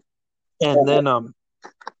 yeah. and then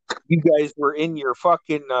you guys were in your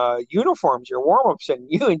fucking uniforms, your warm ups, and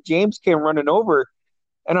you and James came running over,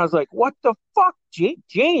 and I was like, "What the fuck,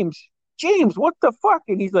 James, what the fuck?"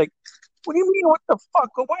 And he's like, "What do you mean, what the fuck?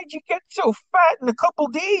 Why'd you get so fat in a couple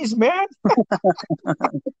days, man?"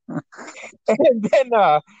 And then,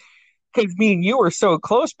 because me and you were so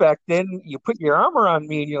close back then, you put your arm around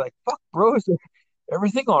me, and you're like, "Fuck, bro, is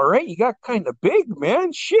everything all right? You got kind of big,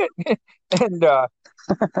 man. Shit." and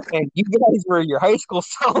and you guys were your high school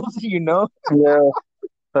selves, you know. Yeah,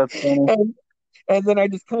 that's funny. And And then I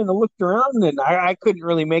just kind of looked around and I couldn't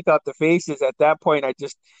really make out the faces at that point. I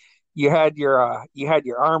just you had your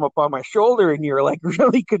arm up on my shoulder and you were like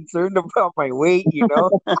really concerned about my weight, you know.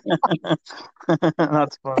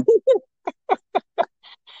 That's fun.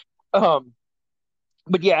 Um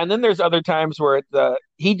but yeah, and then there's other times where the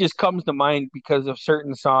he just comes to mind because of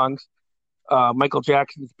certain songs. Michael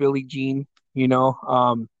Jackson's Billie Jean, you know,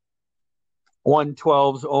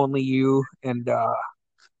 112's Only You and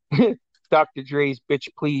Dr. Dre's Bitch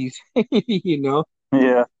Please, you know.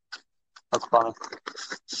 Yeah, that's funny.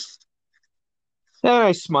 And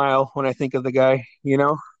I smile when I think of the guy, you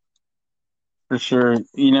know. For sure.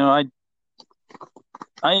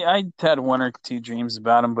 I had one or two dreams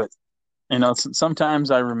about him, but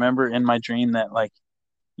sometimes I remember in my dream that like,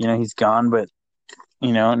 he's gone, but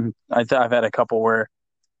and I've had a couple where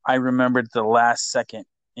I remembered the last second.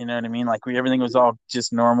 You know what I mean? Like everything was all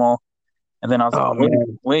just normal, and then I was like, Oh wait,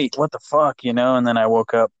 man. wait, what the fuck? And then I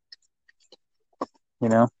woke up. You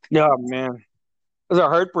know? Oh man. Those are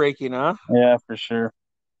heartbreaking, huh? Yeah, for sure.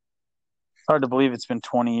 It's hard to believe it's been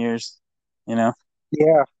 20 years. You know?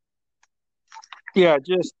 Yeah. Yeah, it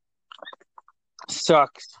just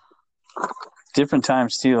sucks. Different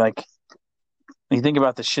times too. Like you think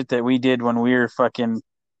about the shit that we did when we were fucking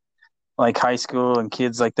like high school and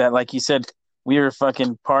kids like that. Like you said, we were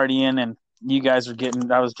fucking partying and you guys were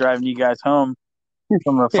I was driving you guys home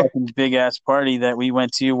from a Yeah. fucking big ass party that we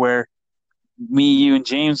went to where me, you, and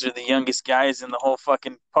James are the youngest guys in the whole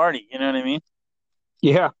fucking party. You know what I mean?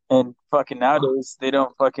 Yeah. And fucking nowadays, they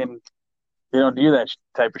don't do that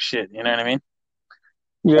type of shit. You know what I mean?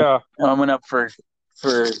 Like, Yeah. I went up for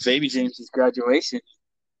baby James's graduation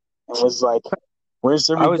and was like, "Where's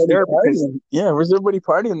I was everybody there because partying? Yeah, where's everybody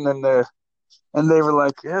partying?" And they were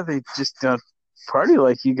like, "Yeah, they just don't party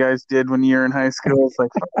like you guys did when you were in high school." It's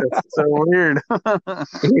like, fuck, that's so weird.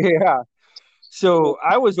 yeah. So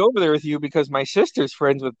I was over there with you because my sister's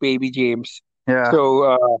friends with baby James. Yeah,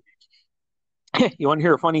 So you want to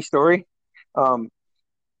hear a funny story? Um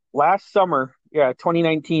last summer, yeah,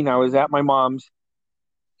 2019, I was at my mom's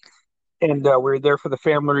and we were there for the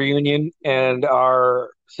family reunion and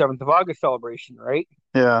our 7th of August celebration, right?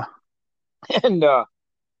 yeah, And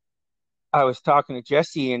I was talking to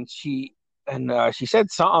Jessie and she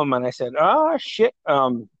said something and I said, "Ah, shit." I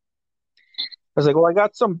was like, "Well, I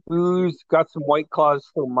got some booze, got some White Claws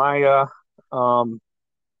for Maya, um,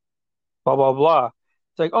 blah blah blah."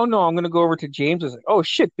 It's like, oh no, I'm gonna go over to James. I was like, oh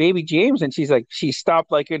shit, baby James. And she's like, she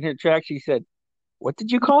stopped like in her tracks. She said, what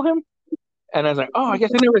did you call him? And I was like, oh, I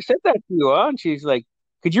guess I never said that to you, huh? And she's like,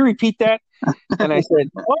 could you repeat that? And I said,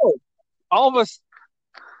 oh, all of us,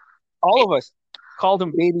 all of us called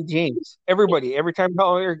him baby James. Everybody, every time I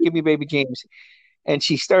call her, give me baby James. And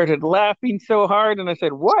she started laughing so hard. And I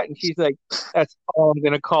said, what? And she's like, that's all I'm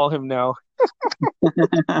gonna call him now.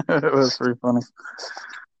 It was pretty funny.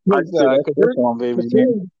 I Because should I still call him baby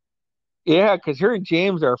James. yeah, because her and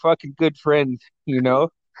James are fucking good friends, you know.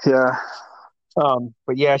 Yeah.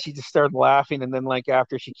 But yeah, she just started laughing, and then like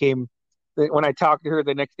after she came, when I talked to her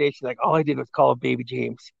the next day, she's like, "All I did was call him baby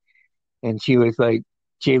James," and she was like,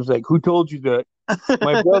 "James, like, who told you that?"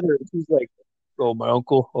 My brother. And she's like, "Oh, my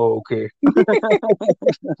uncle. Oh, okay."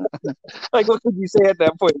 Like, what could you say at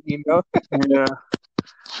that point, you know? Yeah.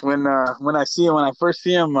 When I see him, when I first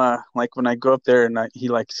see him, like when I go up there and he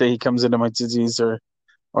like say he comes into my disease, or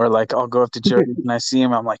like I'll go up to Jody and I see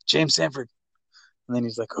him, I'm like, James Sanford. And then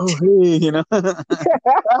he's like, oh hey, you know.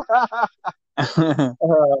 uh,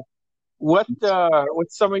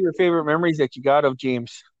 what's some of your favorite memories that you got of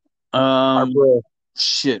James, our um bro?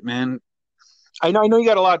 shit, man. I know you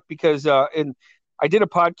got a lot because and I did a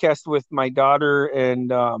podcast with my daughter and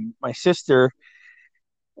my sister,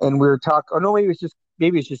 and we were talking. Oh no,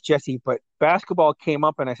 maybe it's just Jesse. But basketball came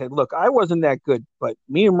up, and I said, "Look, I wasn't that good, but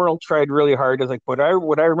me and Merle tried really hard." I was like, "But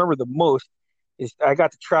what I remember the most is I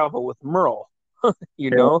got to travel with Merle. You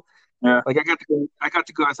Yeah. know, Yeah. like I got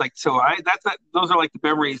to go. I was like, so I that's that. Those are like the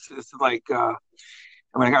memories. It's like, I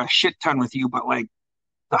mean, I got a shit ton with you, but like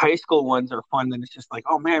the high school ones are fun. And it's just like,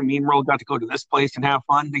 oh man, me and Merle got to go to this place and have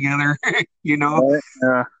fun together. You know. Right.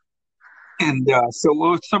 Yeah. And so, what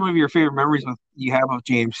were some of your favorite memories you have of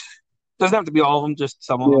James? Doesn't have to be all of them, just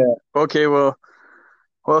some of them. Yeah. Okay, well,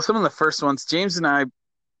 some of the first ones, James and I,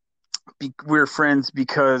 we're friends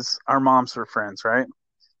because our moms were friends, right?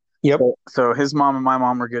 Yep. So his mom and my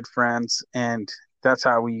mom were good friends, and that's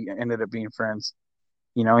how we ended up being friends.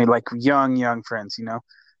 You know, like young friends. You know,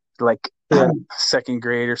 like Yeah. second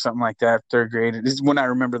grade or something like that, third grade. This is when I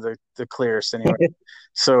remember the clearest, anyway.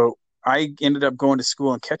 So I ended up going to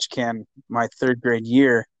school in Ketchikan my third grade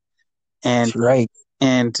year, and That's right.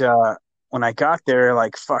 and when I got there,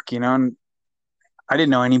 like fuck, you know, I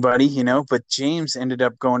didn't know anybody, you know, but James ended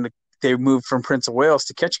up going to. They moved from Prince of Wales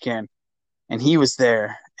to Ketchikan, and he was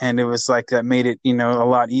there, and it was like that made it, you know, a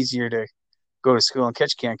lot easier to go to school in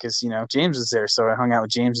Ketchikan because you know James was there, so I hung out with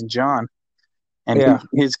James and John, and Yeah.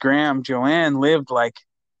 his gram Joanne lived like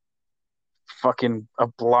fucking a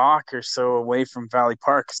block or so away from Valley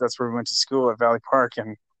Park because that's where we went to school at Valley Park,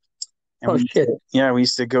 and Oh shit. we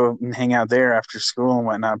used to go and hang out there after school and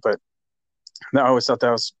whatnot. But I always thought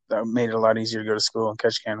that made it a lot easier to go to school. And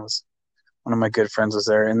Ketchikan was one of my good friends was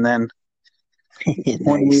there, and then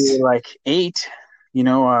when we Nice. were like 8, you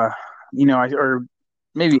know, or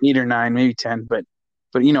maybe 8 or 9, maybe 10, but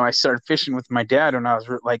you know, I started fishing with my dad when I was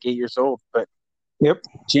like 8 years old. But Yep.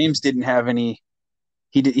 James didn't have any.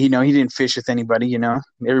 You know, he didn't fish with anybody. You know,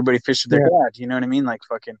 everybody fished with their Yeah. dad. You know what I mean? Like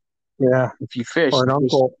fucking, Yeah. if you fish, Or an you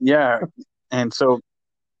fish. uncle. Yeah. And so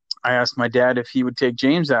I asked my dad if he would take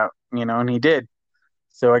James out. You know, and he did.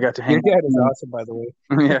 So I got to hang Your dad is out awesome, by the way.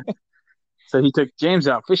 with him. Yeah. So he took James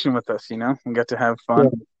out fishing with us. You know, and got to have fun. Yeah.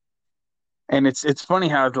 And it's funny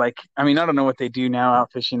how like I mean I don't know what they do now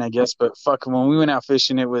out fishing I guess, but fuck, when we went out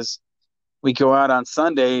fishing it was we go out on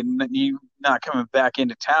Sunday and you not coming back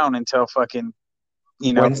into town until fucking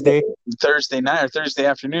you know Wednesday. Thursday night or Thursday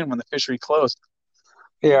afternoon when the fishery closed.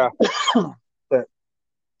 Yeah. But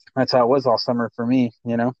that's how it was all summer for me,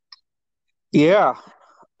 you know. Yeah.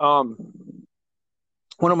 Um.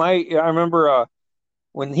 I remember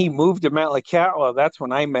when he moved to Metlakatla. That's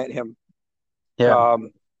when I met him. Yeah, Um.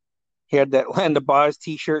 He had that Land of Boz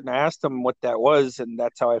T-shirt, and I asked him what that was, and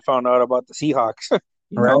that's how I found out about the Seahawks. You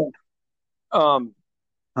know. right. Um.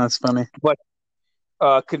 That's funny. But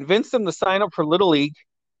convinced him to sign up for Little League,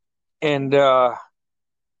 and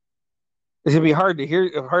it's gonna be hard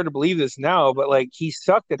to believe this now, but like he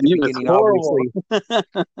sucked at the He was beginning, horrible. obviously.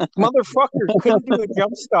 Motherfucker couldn't do a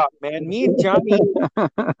jump stop, man. Me and Johnny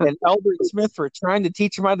and Albert Smith were trying to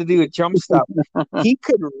teach him how to do a jump stop. He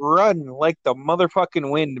could run like the motherfucking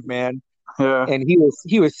wind, man. Yeah, And he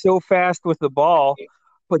was so fast with the ball,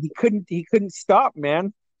 but he couldn't stop,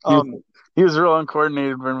 man. he was, he was real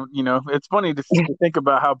uncoordinated when you know. It's funny to think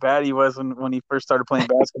about how bad he was when he first started playing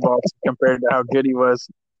basketball compared to how good he was,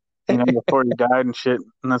 you know, before he died and shit.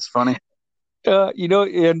 And that's funny. You know,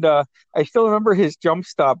 and I still remember his jump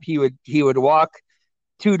stop. He would walk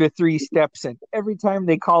 2 to 3 steps, and every time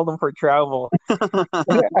they called him for travel,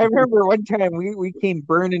 I remember one time we came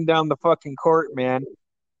burning down the fucking court, man.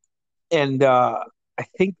 and I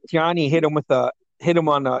think Johnny hit him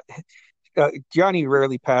on a. Johnny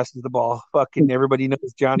rarely passes the ball. Fucking everybody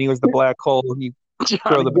knows Johnny was the black hole when you throw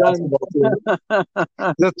Johnny the Gunn. basketball to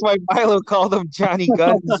him. That's why Milo called him Johnny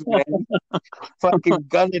Guns, man. Fucking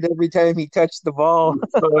gunned it every time he touched the ball.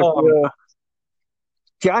 Fuck yeah.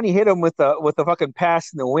 Johnny hit him with a fucking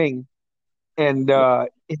pass in the wing, and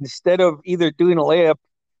instead of either doing a layup,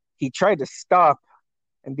 he tried to stop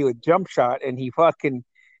and do a jump shot, and he fucking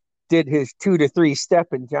did his 2 to 3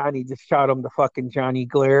 step, and Johnny just shot him the fucking Johnny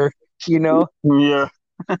glare, you know. Yeah.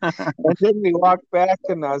 And then we walked back,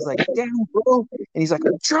 and I was like, "Damn, bro!" And he's like,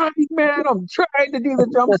 "I'm trying, man. I'm trying to do the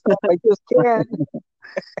jump step. I just can't."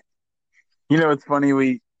 You know, it's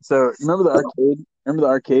funny. So remember the arcade? Remember the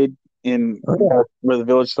arcade in Oh yeah, where the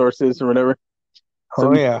village source is or whatever? So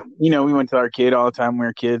oh yeah, we went to the arcade all the time when we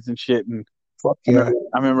were kids and shit. And fuck yeah,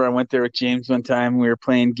 I remember I went there with James one time. We were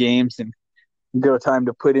playing games and go time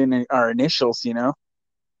to put in our initials,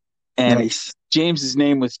 And nice. James's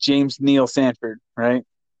name was James Neil Sanford, right?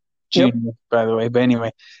 Yep. Junior, by the way. But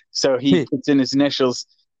anyway, so he puts in his initials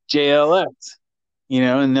JLS,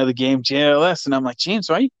 another game JLS. And I'm like, James,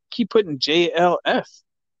 why you keep putting JLS?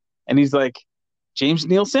 And he's like, James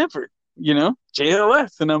Neil Sanford,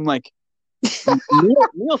 JLS. And I'm like,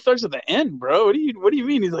 Neil starts with the N, bro. What do you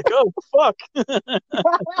mean? He's like, oh fuck.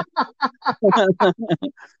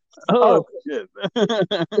 Oh Oh, shit.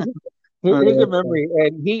 here's a memory,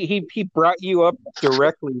 and he brought you up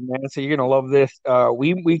directly, man. So you're gonna love this.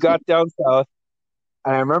 We got down south,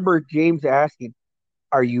 and I remember James asking,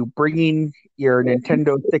 "Are you bringing your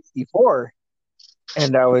Nintendo 64?"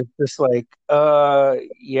 And I was just like,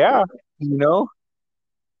 yeah, you know."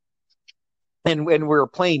 And when we were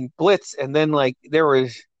playing Blitz, and then like there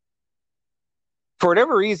was, for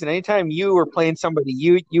whatever reason, anytime you were playing somebody,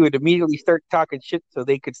 you would immediately start talking shit so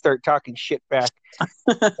they could start talking shit back.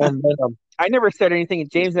 And then I never said anything,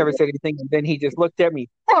 and James never said anything. And then he just looked at me,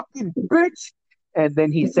 fucking bitch. And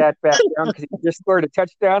then he sat back down because he just scored a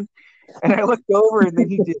touchdown. And I looked over, and then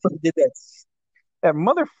he did that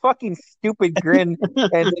motherfucking stupid grin.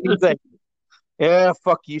 And then he's like, "Yeah,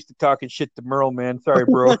 fuck you, used to talking shit to Merle, man. Sorry,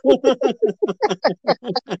 bro." And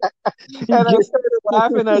I started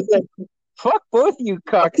laughing. I was like, "Fuck both you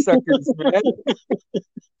cocksuckers, man."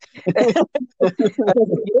 You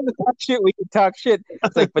want to talk shit, we can talk shit.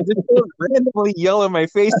 It's like, but just don't randomly yell in my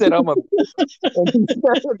face that I'm a bitch. And he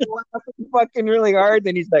started laughing fucking really hard.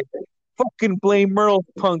 Then he's like, "Fucking blame Merle's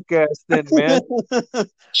punk ass then, man."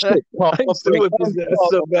 Shit, Paul, I used to whip his ass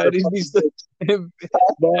so bad. He used to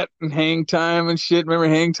that and hang time and shit. Remember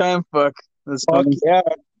hang time? Fuck. That's fuck funny. yeah.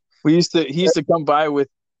 He used to come by with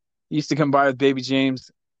Baby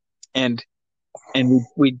James and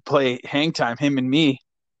we'd play hang time, him and me.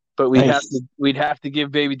 But Nice. we'd have to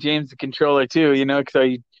give Baby James the controller too, so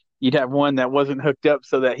you'd have one that wasn't hooked up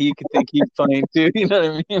so that he could think he's playing too. You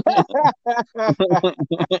know what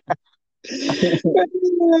I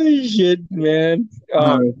mean? Shit, man.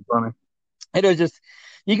 Oh, funny. It was just,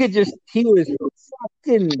 he was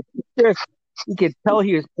fucking just, you could tell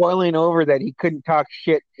he was boiling over that he couldn't talk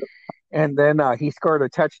shit. And then he scored a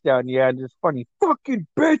touchdown. Yeah, and just funny, fucking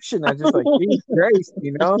bitch. And I was just like, Jesus Christ,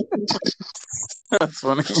 That's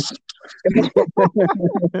funny.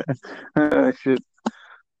 Shit.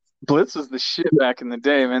 Blitz was the shit back in the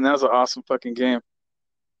day, man. That was an awesome fucking game.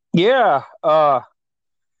 Yeah.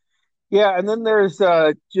 Yeah. And then there's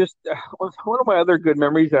just one of my other good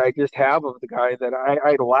memories that I just have of the guy that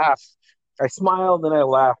I laugh. I smile and then I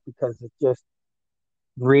laugh because it just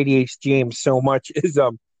radiates James so much is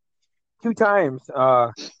 2 times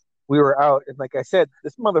we were out, and like I said,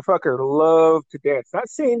 this motherfucker loved to dance. Not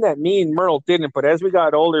saying that me and Merle didn't, but as we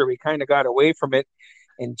got older, we kind of got away from it.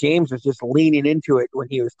 And James was just leaning into it when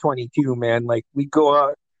he was 22, man. Like we go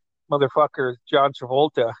out, motherfucker, John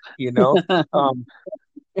Travolta, Um,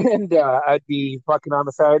 and I'd be fucking on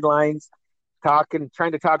the sidelines,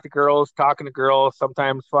 trying to talk to girls, talking to girls,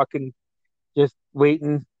 sometimes fucking just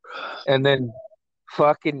waiting, and then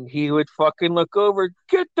fucking he would fucking look over,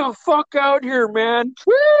 "Get the fuck out here, man."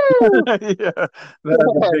 Woo! Yeah, that's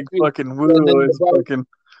a big fucking And then woo. It's fucking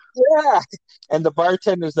yeah. And the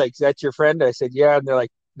bartender's like, "Is that your friend?" I said, "Yeah." And they're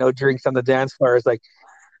like, "No drinks on the dance floor." I was like,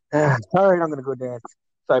 all right, I'm gonna go dance.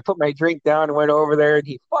 So I put my drink down and went over there, and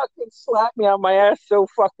he fucking slapped me on my ass so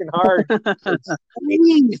fucking hard. It's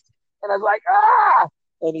squeezed. And I was like, "Ah!"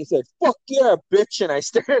 And he said, "Fuck yeah, bitch." And I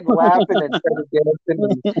started laughing and started dancing.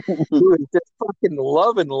 And he was just fucking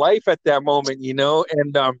loving life at that moment,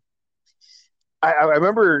 And I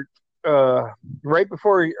remember right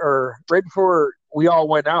before we all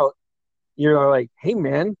went out, you're like, "Hey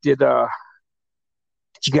man, did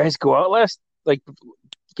you guys go out last like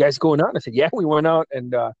you guys going out? And I said, yeah, we went out,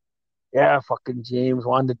 and yeah, fucking James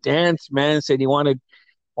wanted to dance, man. Said he wanted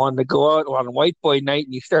to go out on white boy night,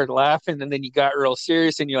 and you started laughing, and then you got real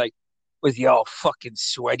serious, and you're like, was he all fucking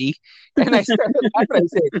sweaty? And I started laughing. I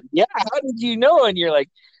said, yeah, how did you know? And you're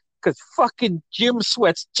like, because fucking Jim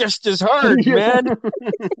sweats just as hard, man.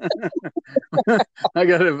 I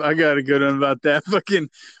got a good one about that. Fucking,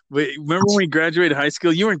 wait, remember when we graduated high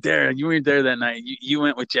school? You weren't there. You weren't there that night. You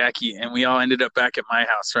went with Jackie, and we all ended up back at my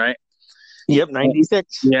house, right? Yep,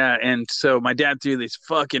 96. Yeah, and so my dad threw this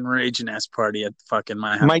fucking raging ass party at fucking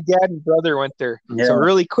my house. My dad and brother went there. Yeah. So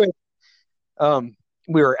really quick,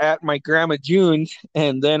 we were at my grandma June's,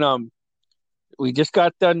 and then we just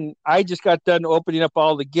got done. I just got done opening up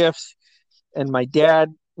all the gifts, and my dad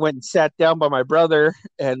went and sat down by my brother,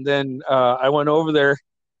 and then I went over there,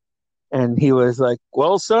 and he was like,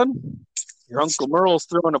 "Well, son, your Uncle Merle's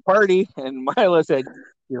throwing a party," and Mila said,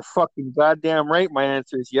 "You're fucking goddamn right." My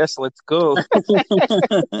answer is yes. Let's go.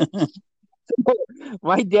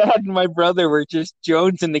 My dad and my brother were just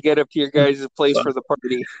jonesing to get up to your guys' place for the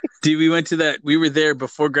party. Dude, we went to that. We were there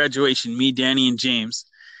before graduation. Me, Danny, and James,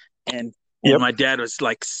 and my dad was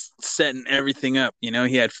like setting everything up. You know,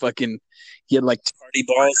 he had like party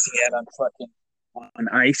balls. He had on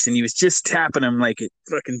ice, and he was just tapping them like at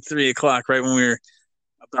fucking 3:00, right when we were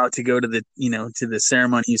about to go to the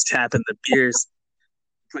ceremony. He was tapping the beers,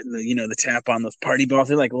 putting the tap on those party balls.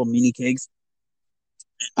 They're like little mini kegs.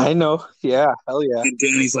 I know. Yeah. Hell yeah. And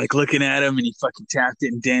Danny's like looking at him, and he fucking tapped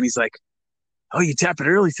it. And Danny's like, "Oh, you tap it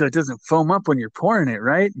early so it doesn't foam up when you're pouring it,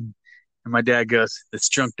 right?" And my dad goes, "This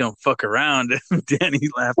drunk don't fuck around." Danny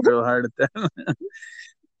laughed real hard at that.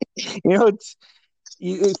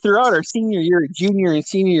 Throughout our senior year, junior and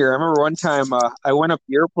senior year, I remember one time I went up to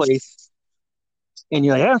your place, and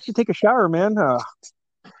you're like, "Yeah, I should take a shower, man." No,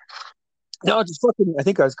 just fucking. I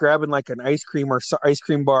think I was grabbing like an ice cream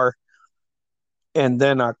bar. And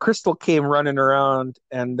then Crystal came running around,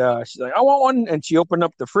 and she's like, "I want one." And she opened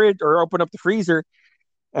up the fridge or opened up the freezer,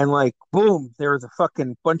 and like, boom, there was a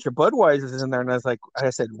fucking bunch of Budweisers in there. And I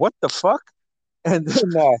said, "What the fuck?" And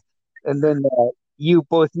then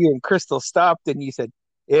both you and Crystal stopped, and you said,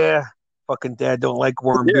 "Yeah, fucking dad don't like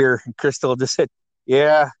warm beer." And Crystal just said,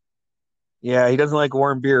 "Yeah, he doesn't like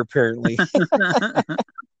warm beer apparently."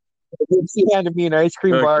 She handed me an ice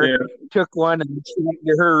cream bar, took one, and she went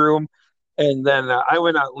to her room. And then I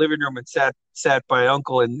went out living room and sat by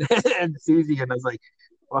Uncle and and Susie, and I was like,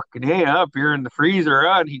 "Fucking hey, beer in the freezer."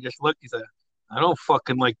 And he just looked. He said, "I don't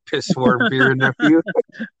fucking like piss warm beer, nephew."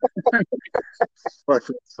 Fuck,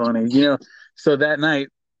 that's funny. So that night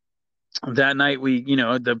we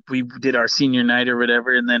we did our senior night or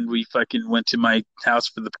whatever, and then we fucking went to my house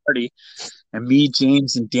for the party, and me,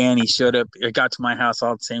 James, and Danny showed up. It got to my house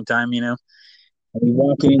all at the same time, And we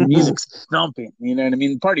walk in, music's thumping. You know what I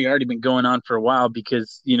mean? The party had already been going on for a while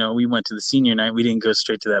because, we went to the senior night. We didn't go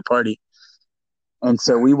straight to that party. And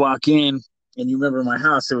so we walk in, and you remember my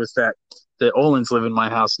house, it was the Olins live in my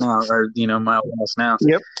house now, or, my old house now.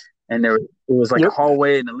 Yep. And it was like a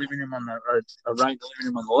hallway and the living room on the right, the living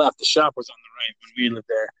room on the left. The shop was on the right when we lived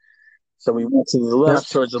there. So we went to the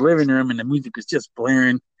left towards the living room, and the music was just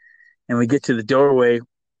blaring. And we get to the doorway,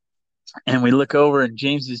 and we look over, and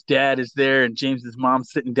James's dad is there, and James's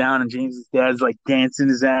mom's sitting down, and James's dad's like dancing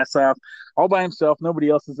his ass off, all by himself. Nobody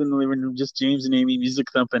else is in the living room, just James and Amy,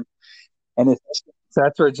 music thumping. And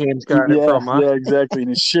that's where James got it from, huh? Yeah, exactly. And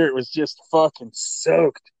his shirt was just fucking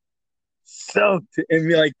soaked. And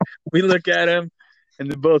we look at him,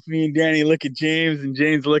 and then both me and Danny look at James, and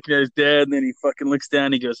James looking at his dad, and then he fucking looks down,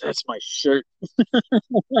 and he goes, "That's my shirt."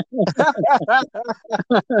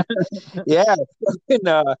 Yeah.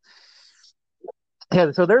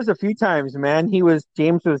 Yeah, so there's a few times, man.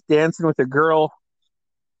 James was dancing with a girl,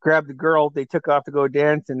 grabbed the girl, they took off to go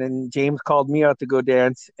dance, and then James called me out to go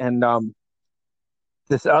dance. And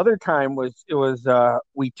this other time we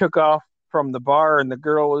took off from the bar, and the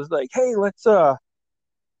girl was like, "Hey, let's I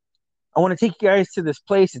want to take you guys to this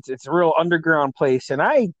place. It's a real underground place." And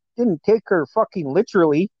I didn't take her fucking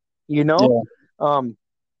literally, Yeah.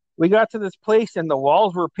 We got to this place, and the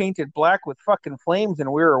walls were painted black with fucking flames,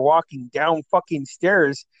 and we were walking down fucking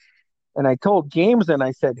stairs. And I told James, and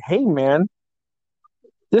I said, "Hey, man,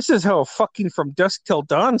 this is how fucking From Dusk Till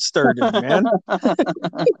Dawn started, man."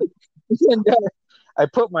 And I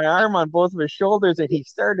put my arm on both of his shoulders, and he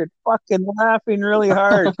started fucking laughing really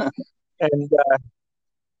hard.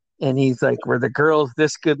 And he's like, "Were the girls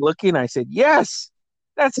this good looking?" I said, "Yes,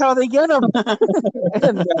 that's how they get them."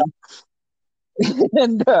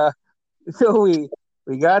 and so we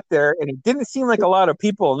got there, and it didn't seem like a lot of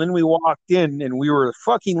people. And then we walked in, and we were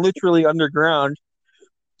fucking literally underground.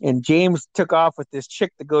 And James took off with this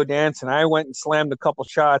chick to go dance, and I went and slammed a couple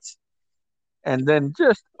shots, and then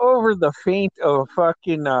just over the feint of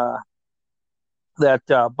fucking that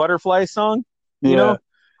butterfly song, you Yeah. know,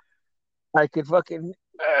 I could fucking,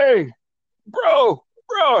 hey, bro.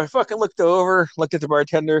 I fucking looked over, looked at the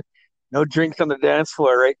bartender. No drinks on the dance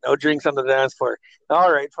floor, right? No drinks on the dance floor.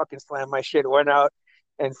 All right, fucking slam my shit, went out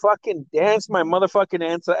and fucking danced my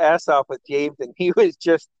motherfucking ass off with James, and he was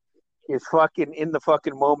just his fucking in the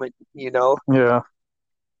fucking moment, you know. Yeah.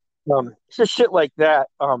 It's just shit like that.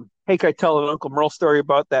 Hey, can I tell an Uncle Merle story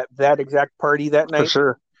about that exact party that For night?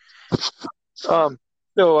 sure. Um,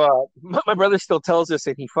 my brother still tells us,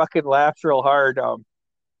 and he fucking laughs real hard.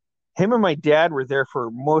 Him and my dad were there for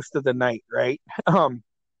most of the night, right? Um,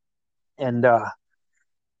 and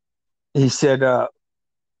he said, I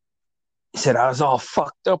was all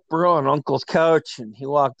fucked up, bro, on Uncle's couch, and he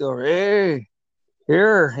walked over, hey,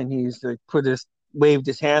 here, and he's like, waved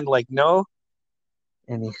his hand like no,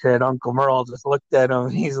 and he said, Uncle Merle just looked at him,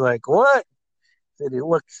 and he's like, what? Said he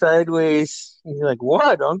looked sideways. He's like,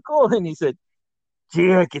 what, Uncle? And he said,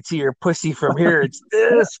 gee, I could see your pussy from here. It's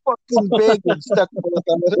this fucking big, and stuck both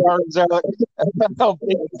of his arms out. That's how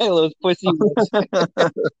big Milo's pussy was.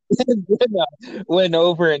 And then went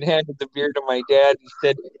over and handed the beer to my dad and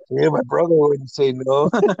said, yeah, my brother wouldn't say no.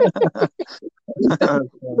 Like,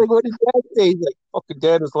 what did dad say? He's like, fucking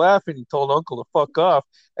dad was laughing. He told Uncle to fuck off.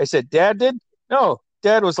 I said, Dad did? No,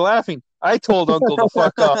 dad was laughing. I told Uncle to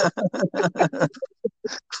fuck off.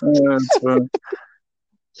 That's funny.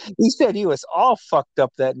 He said he was all fucked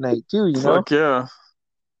up that night too, you know? Fuck yeah.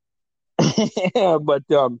 Yeah, but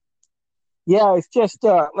yeah, it's just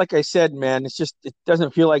like I said, man, it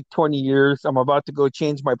doesn't feel like 20 years. I'm about to go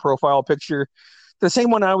change my profile picture. The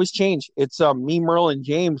same one I always change. It's me, Merle, and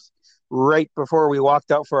James right before we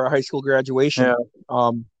walked out for our high school graduation. Yeah.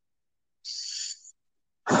 Um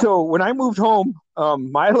so when I moved home,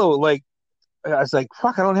 Milo, like, I was like,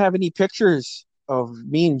 fuck, I don't have any pictures of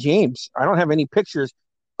me and James. I don't have any pictures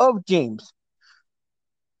of James.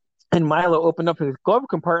 And Milo opened up his glove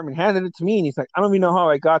compartment, handed it to me, and he's like, I don't even know how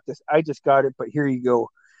I got this. I just got it, but here you go.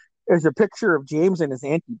 There's a picture of James and his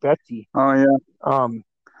Auntie Betsy. Oh yeah. Um,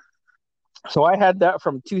 so I had that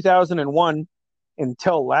from 2001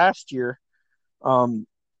 until last year.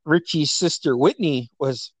 Richie's sister Whitney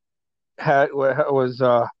was in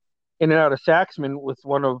and out of Saxman with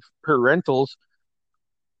one of her rentals,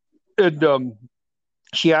 and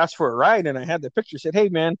she asked for a ride, and I had the picture. Said, "Hey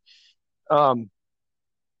man, um,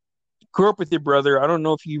 grew up with your brother. I don't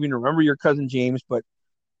know if you even remember your cousin James, but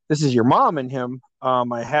this is your mom and him.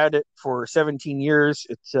 I had it for 17 years.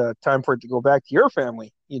 It's time for it to go back to your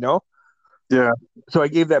family, you know." Yeah. So I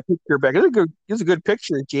gave that picture back. It was a good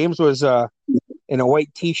picture. James was in a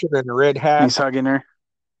white T-shirt and a red hat, He's hugging her.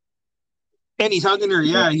 and he's hugging her.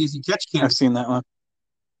 Yeah. Yeah, he's in catch can. I've seen that one.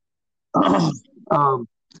 um,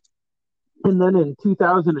 and then in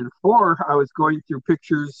 2004, I was going through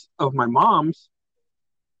pictures of my mom's,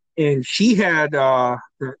 and she had that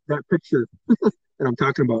picture that I'm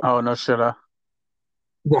talking about, Oh no shit. the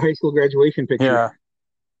high school graduation picture. Yeah.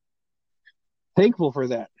 Thankful for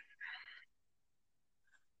that.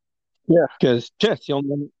 Yeah. Because that's the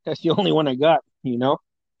only one I got, you know?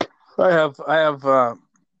 I have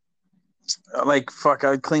like fuck,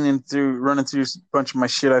 I running through a bunch of my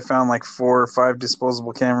shit. I found like 4 or 5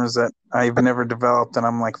 disposable cameras that I've never developed, and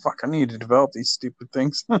I'm like, fuck, I need to develop these stupid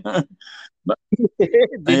things.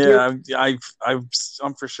 Yeah,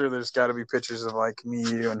 I'm for sure there's got to be pictures of like me,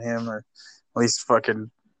 you, and him, or at least fucking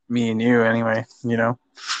me and you anyway, you know.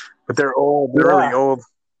 But they're old. They're really old.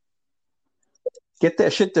 Get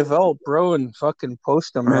that shit developed, bro, and fucking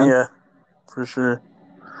post them, man. Yeah, for sure.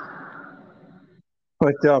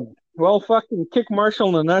 But well, fucking kick Marshall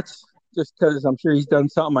in the nuts, just because I'm sure he's done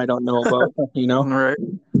something I don't know about, you know. All right.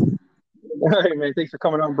 All right, man. Thanks for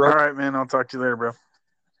coming on, bro. All right, man. I'll talk to you later, bro. All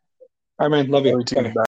right, man. Love you. Love you too. Bye.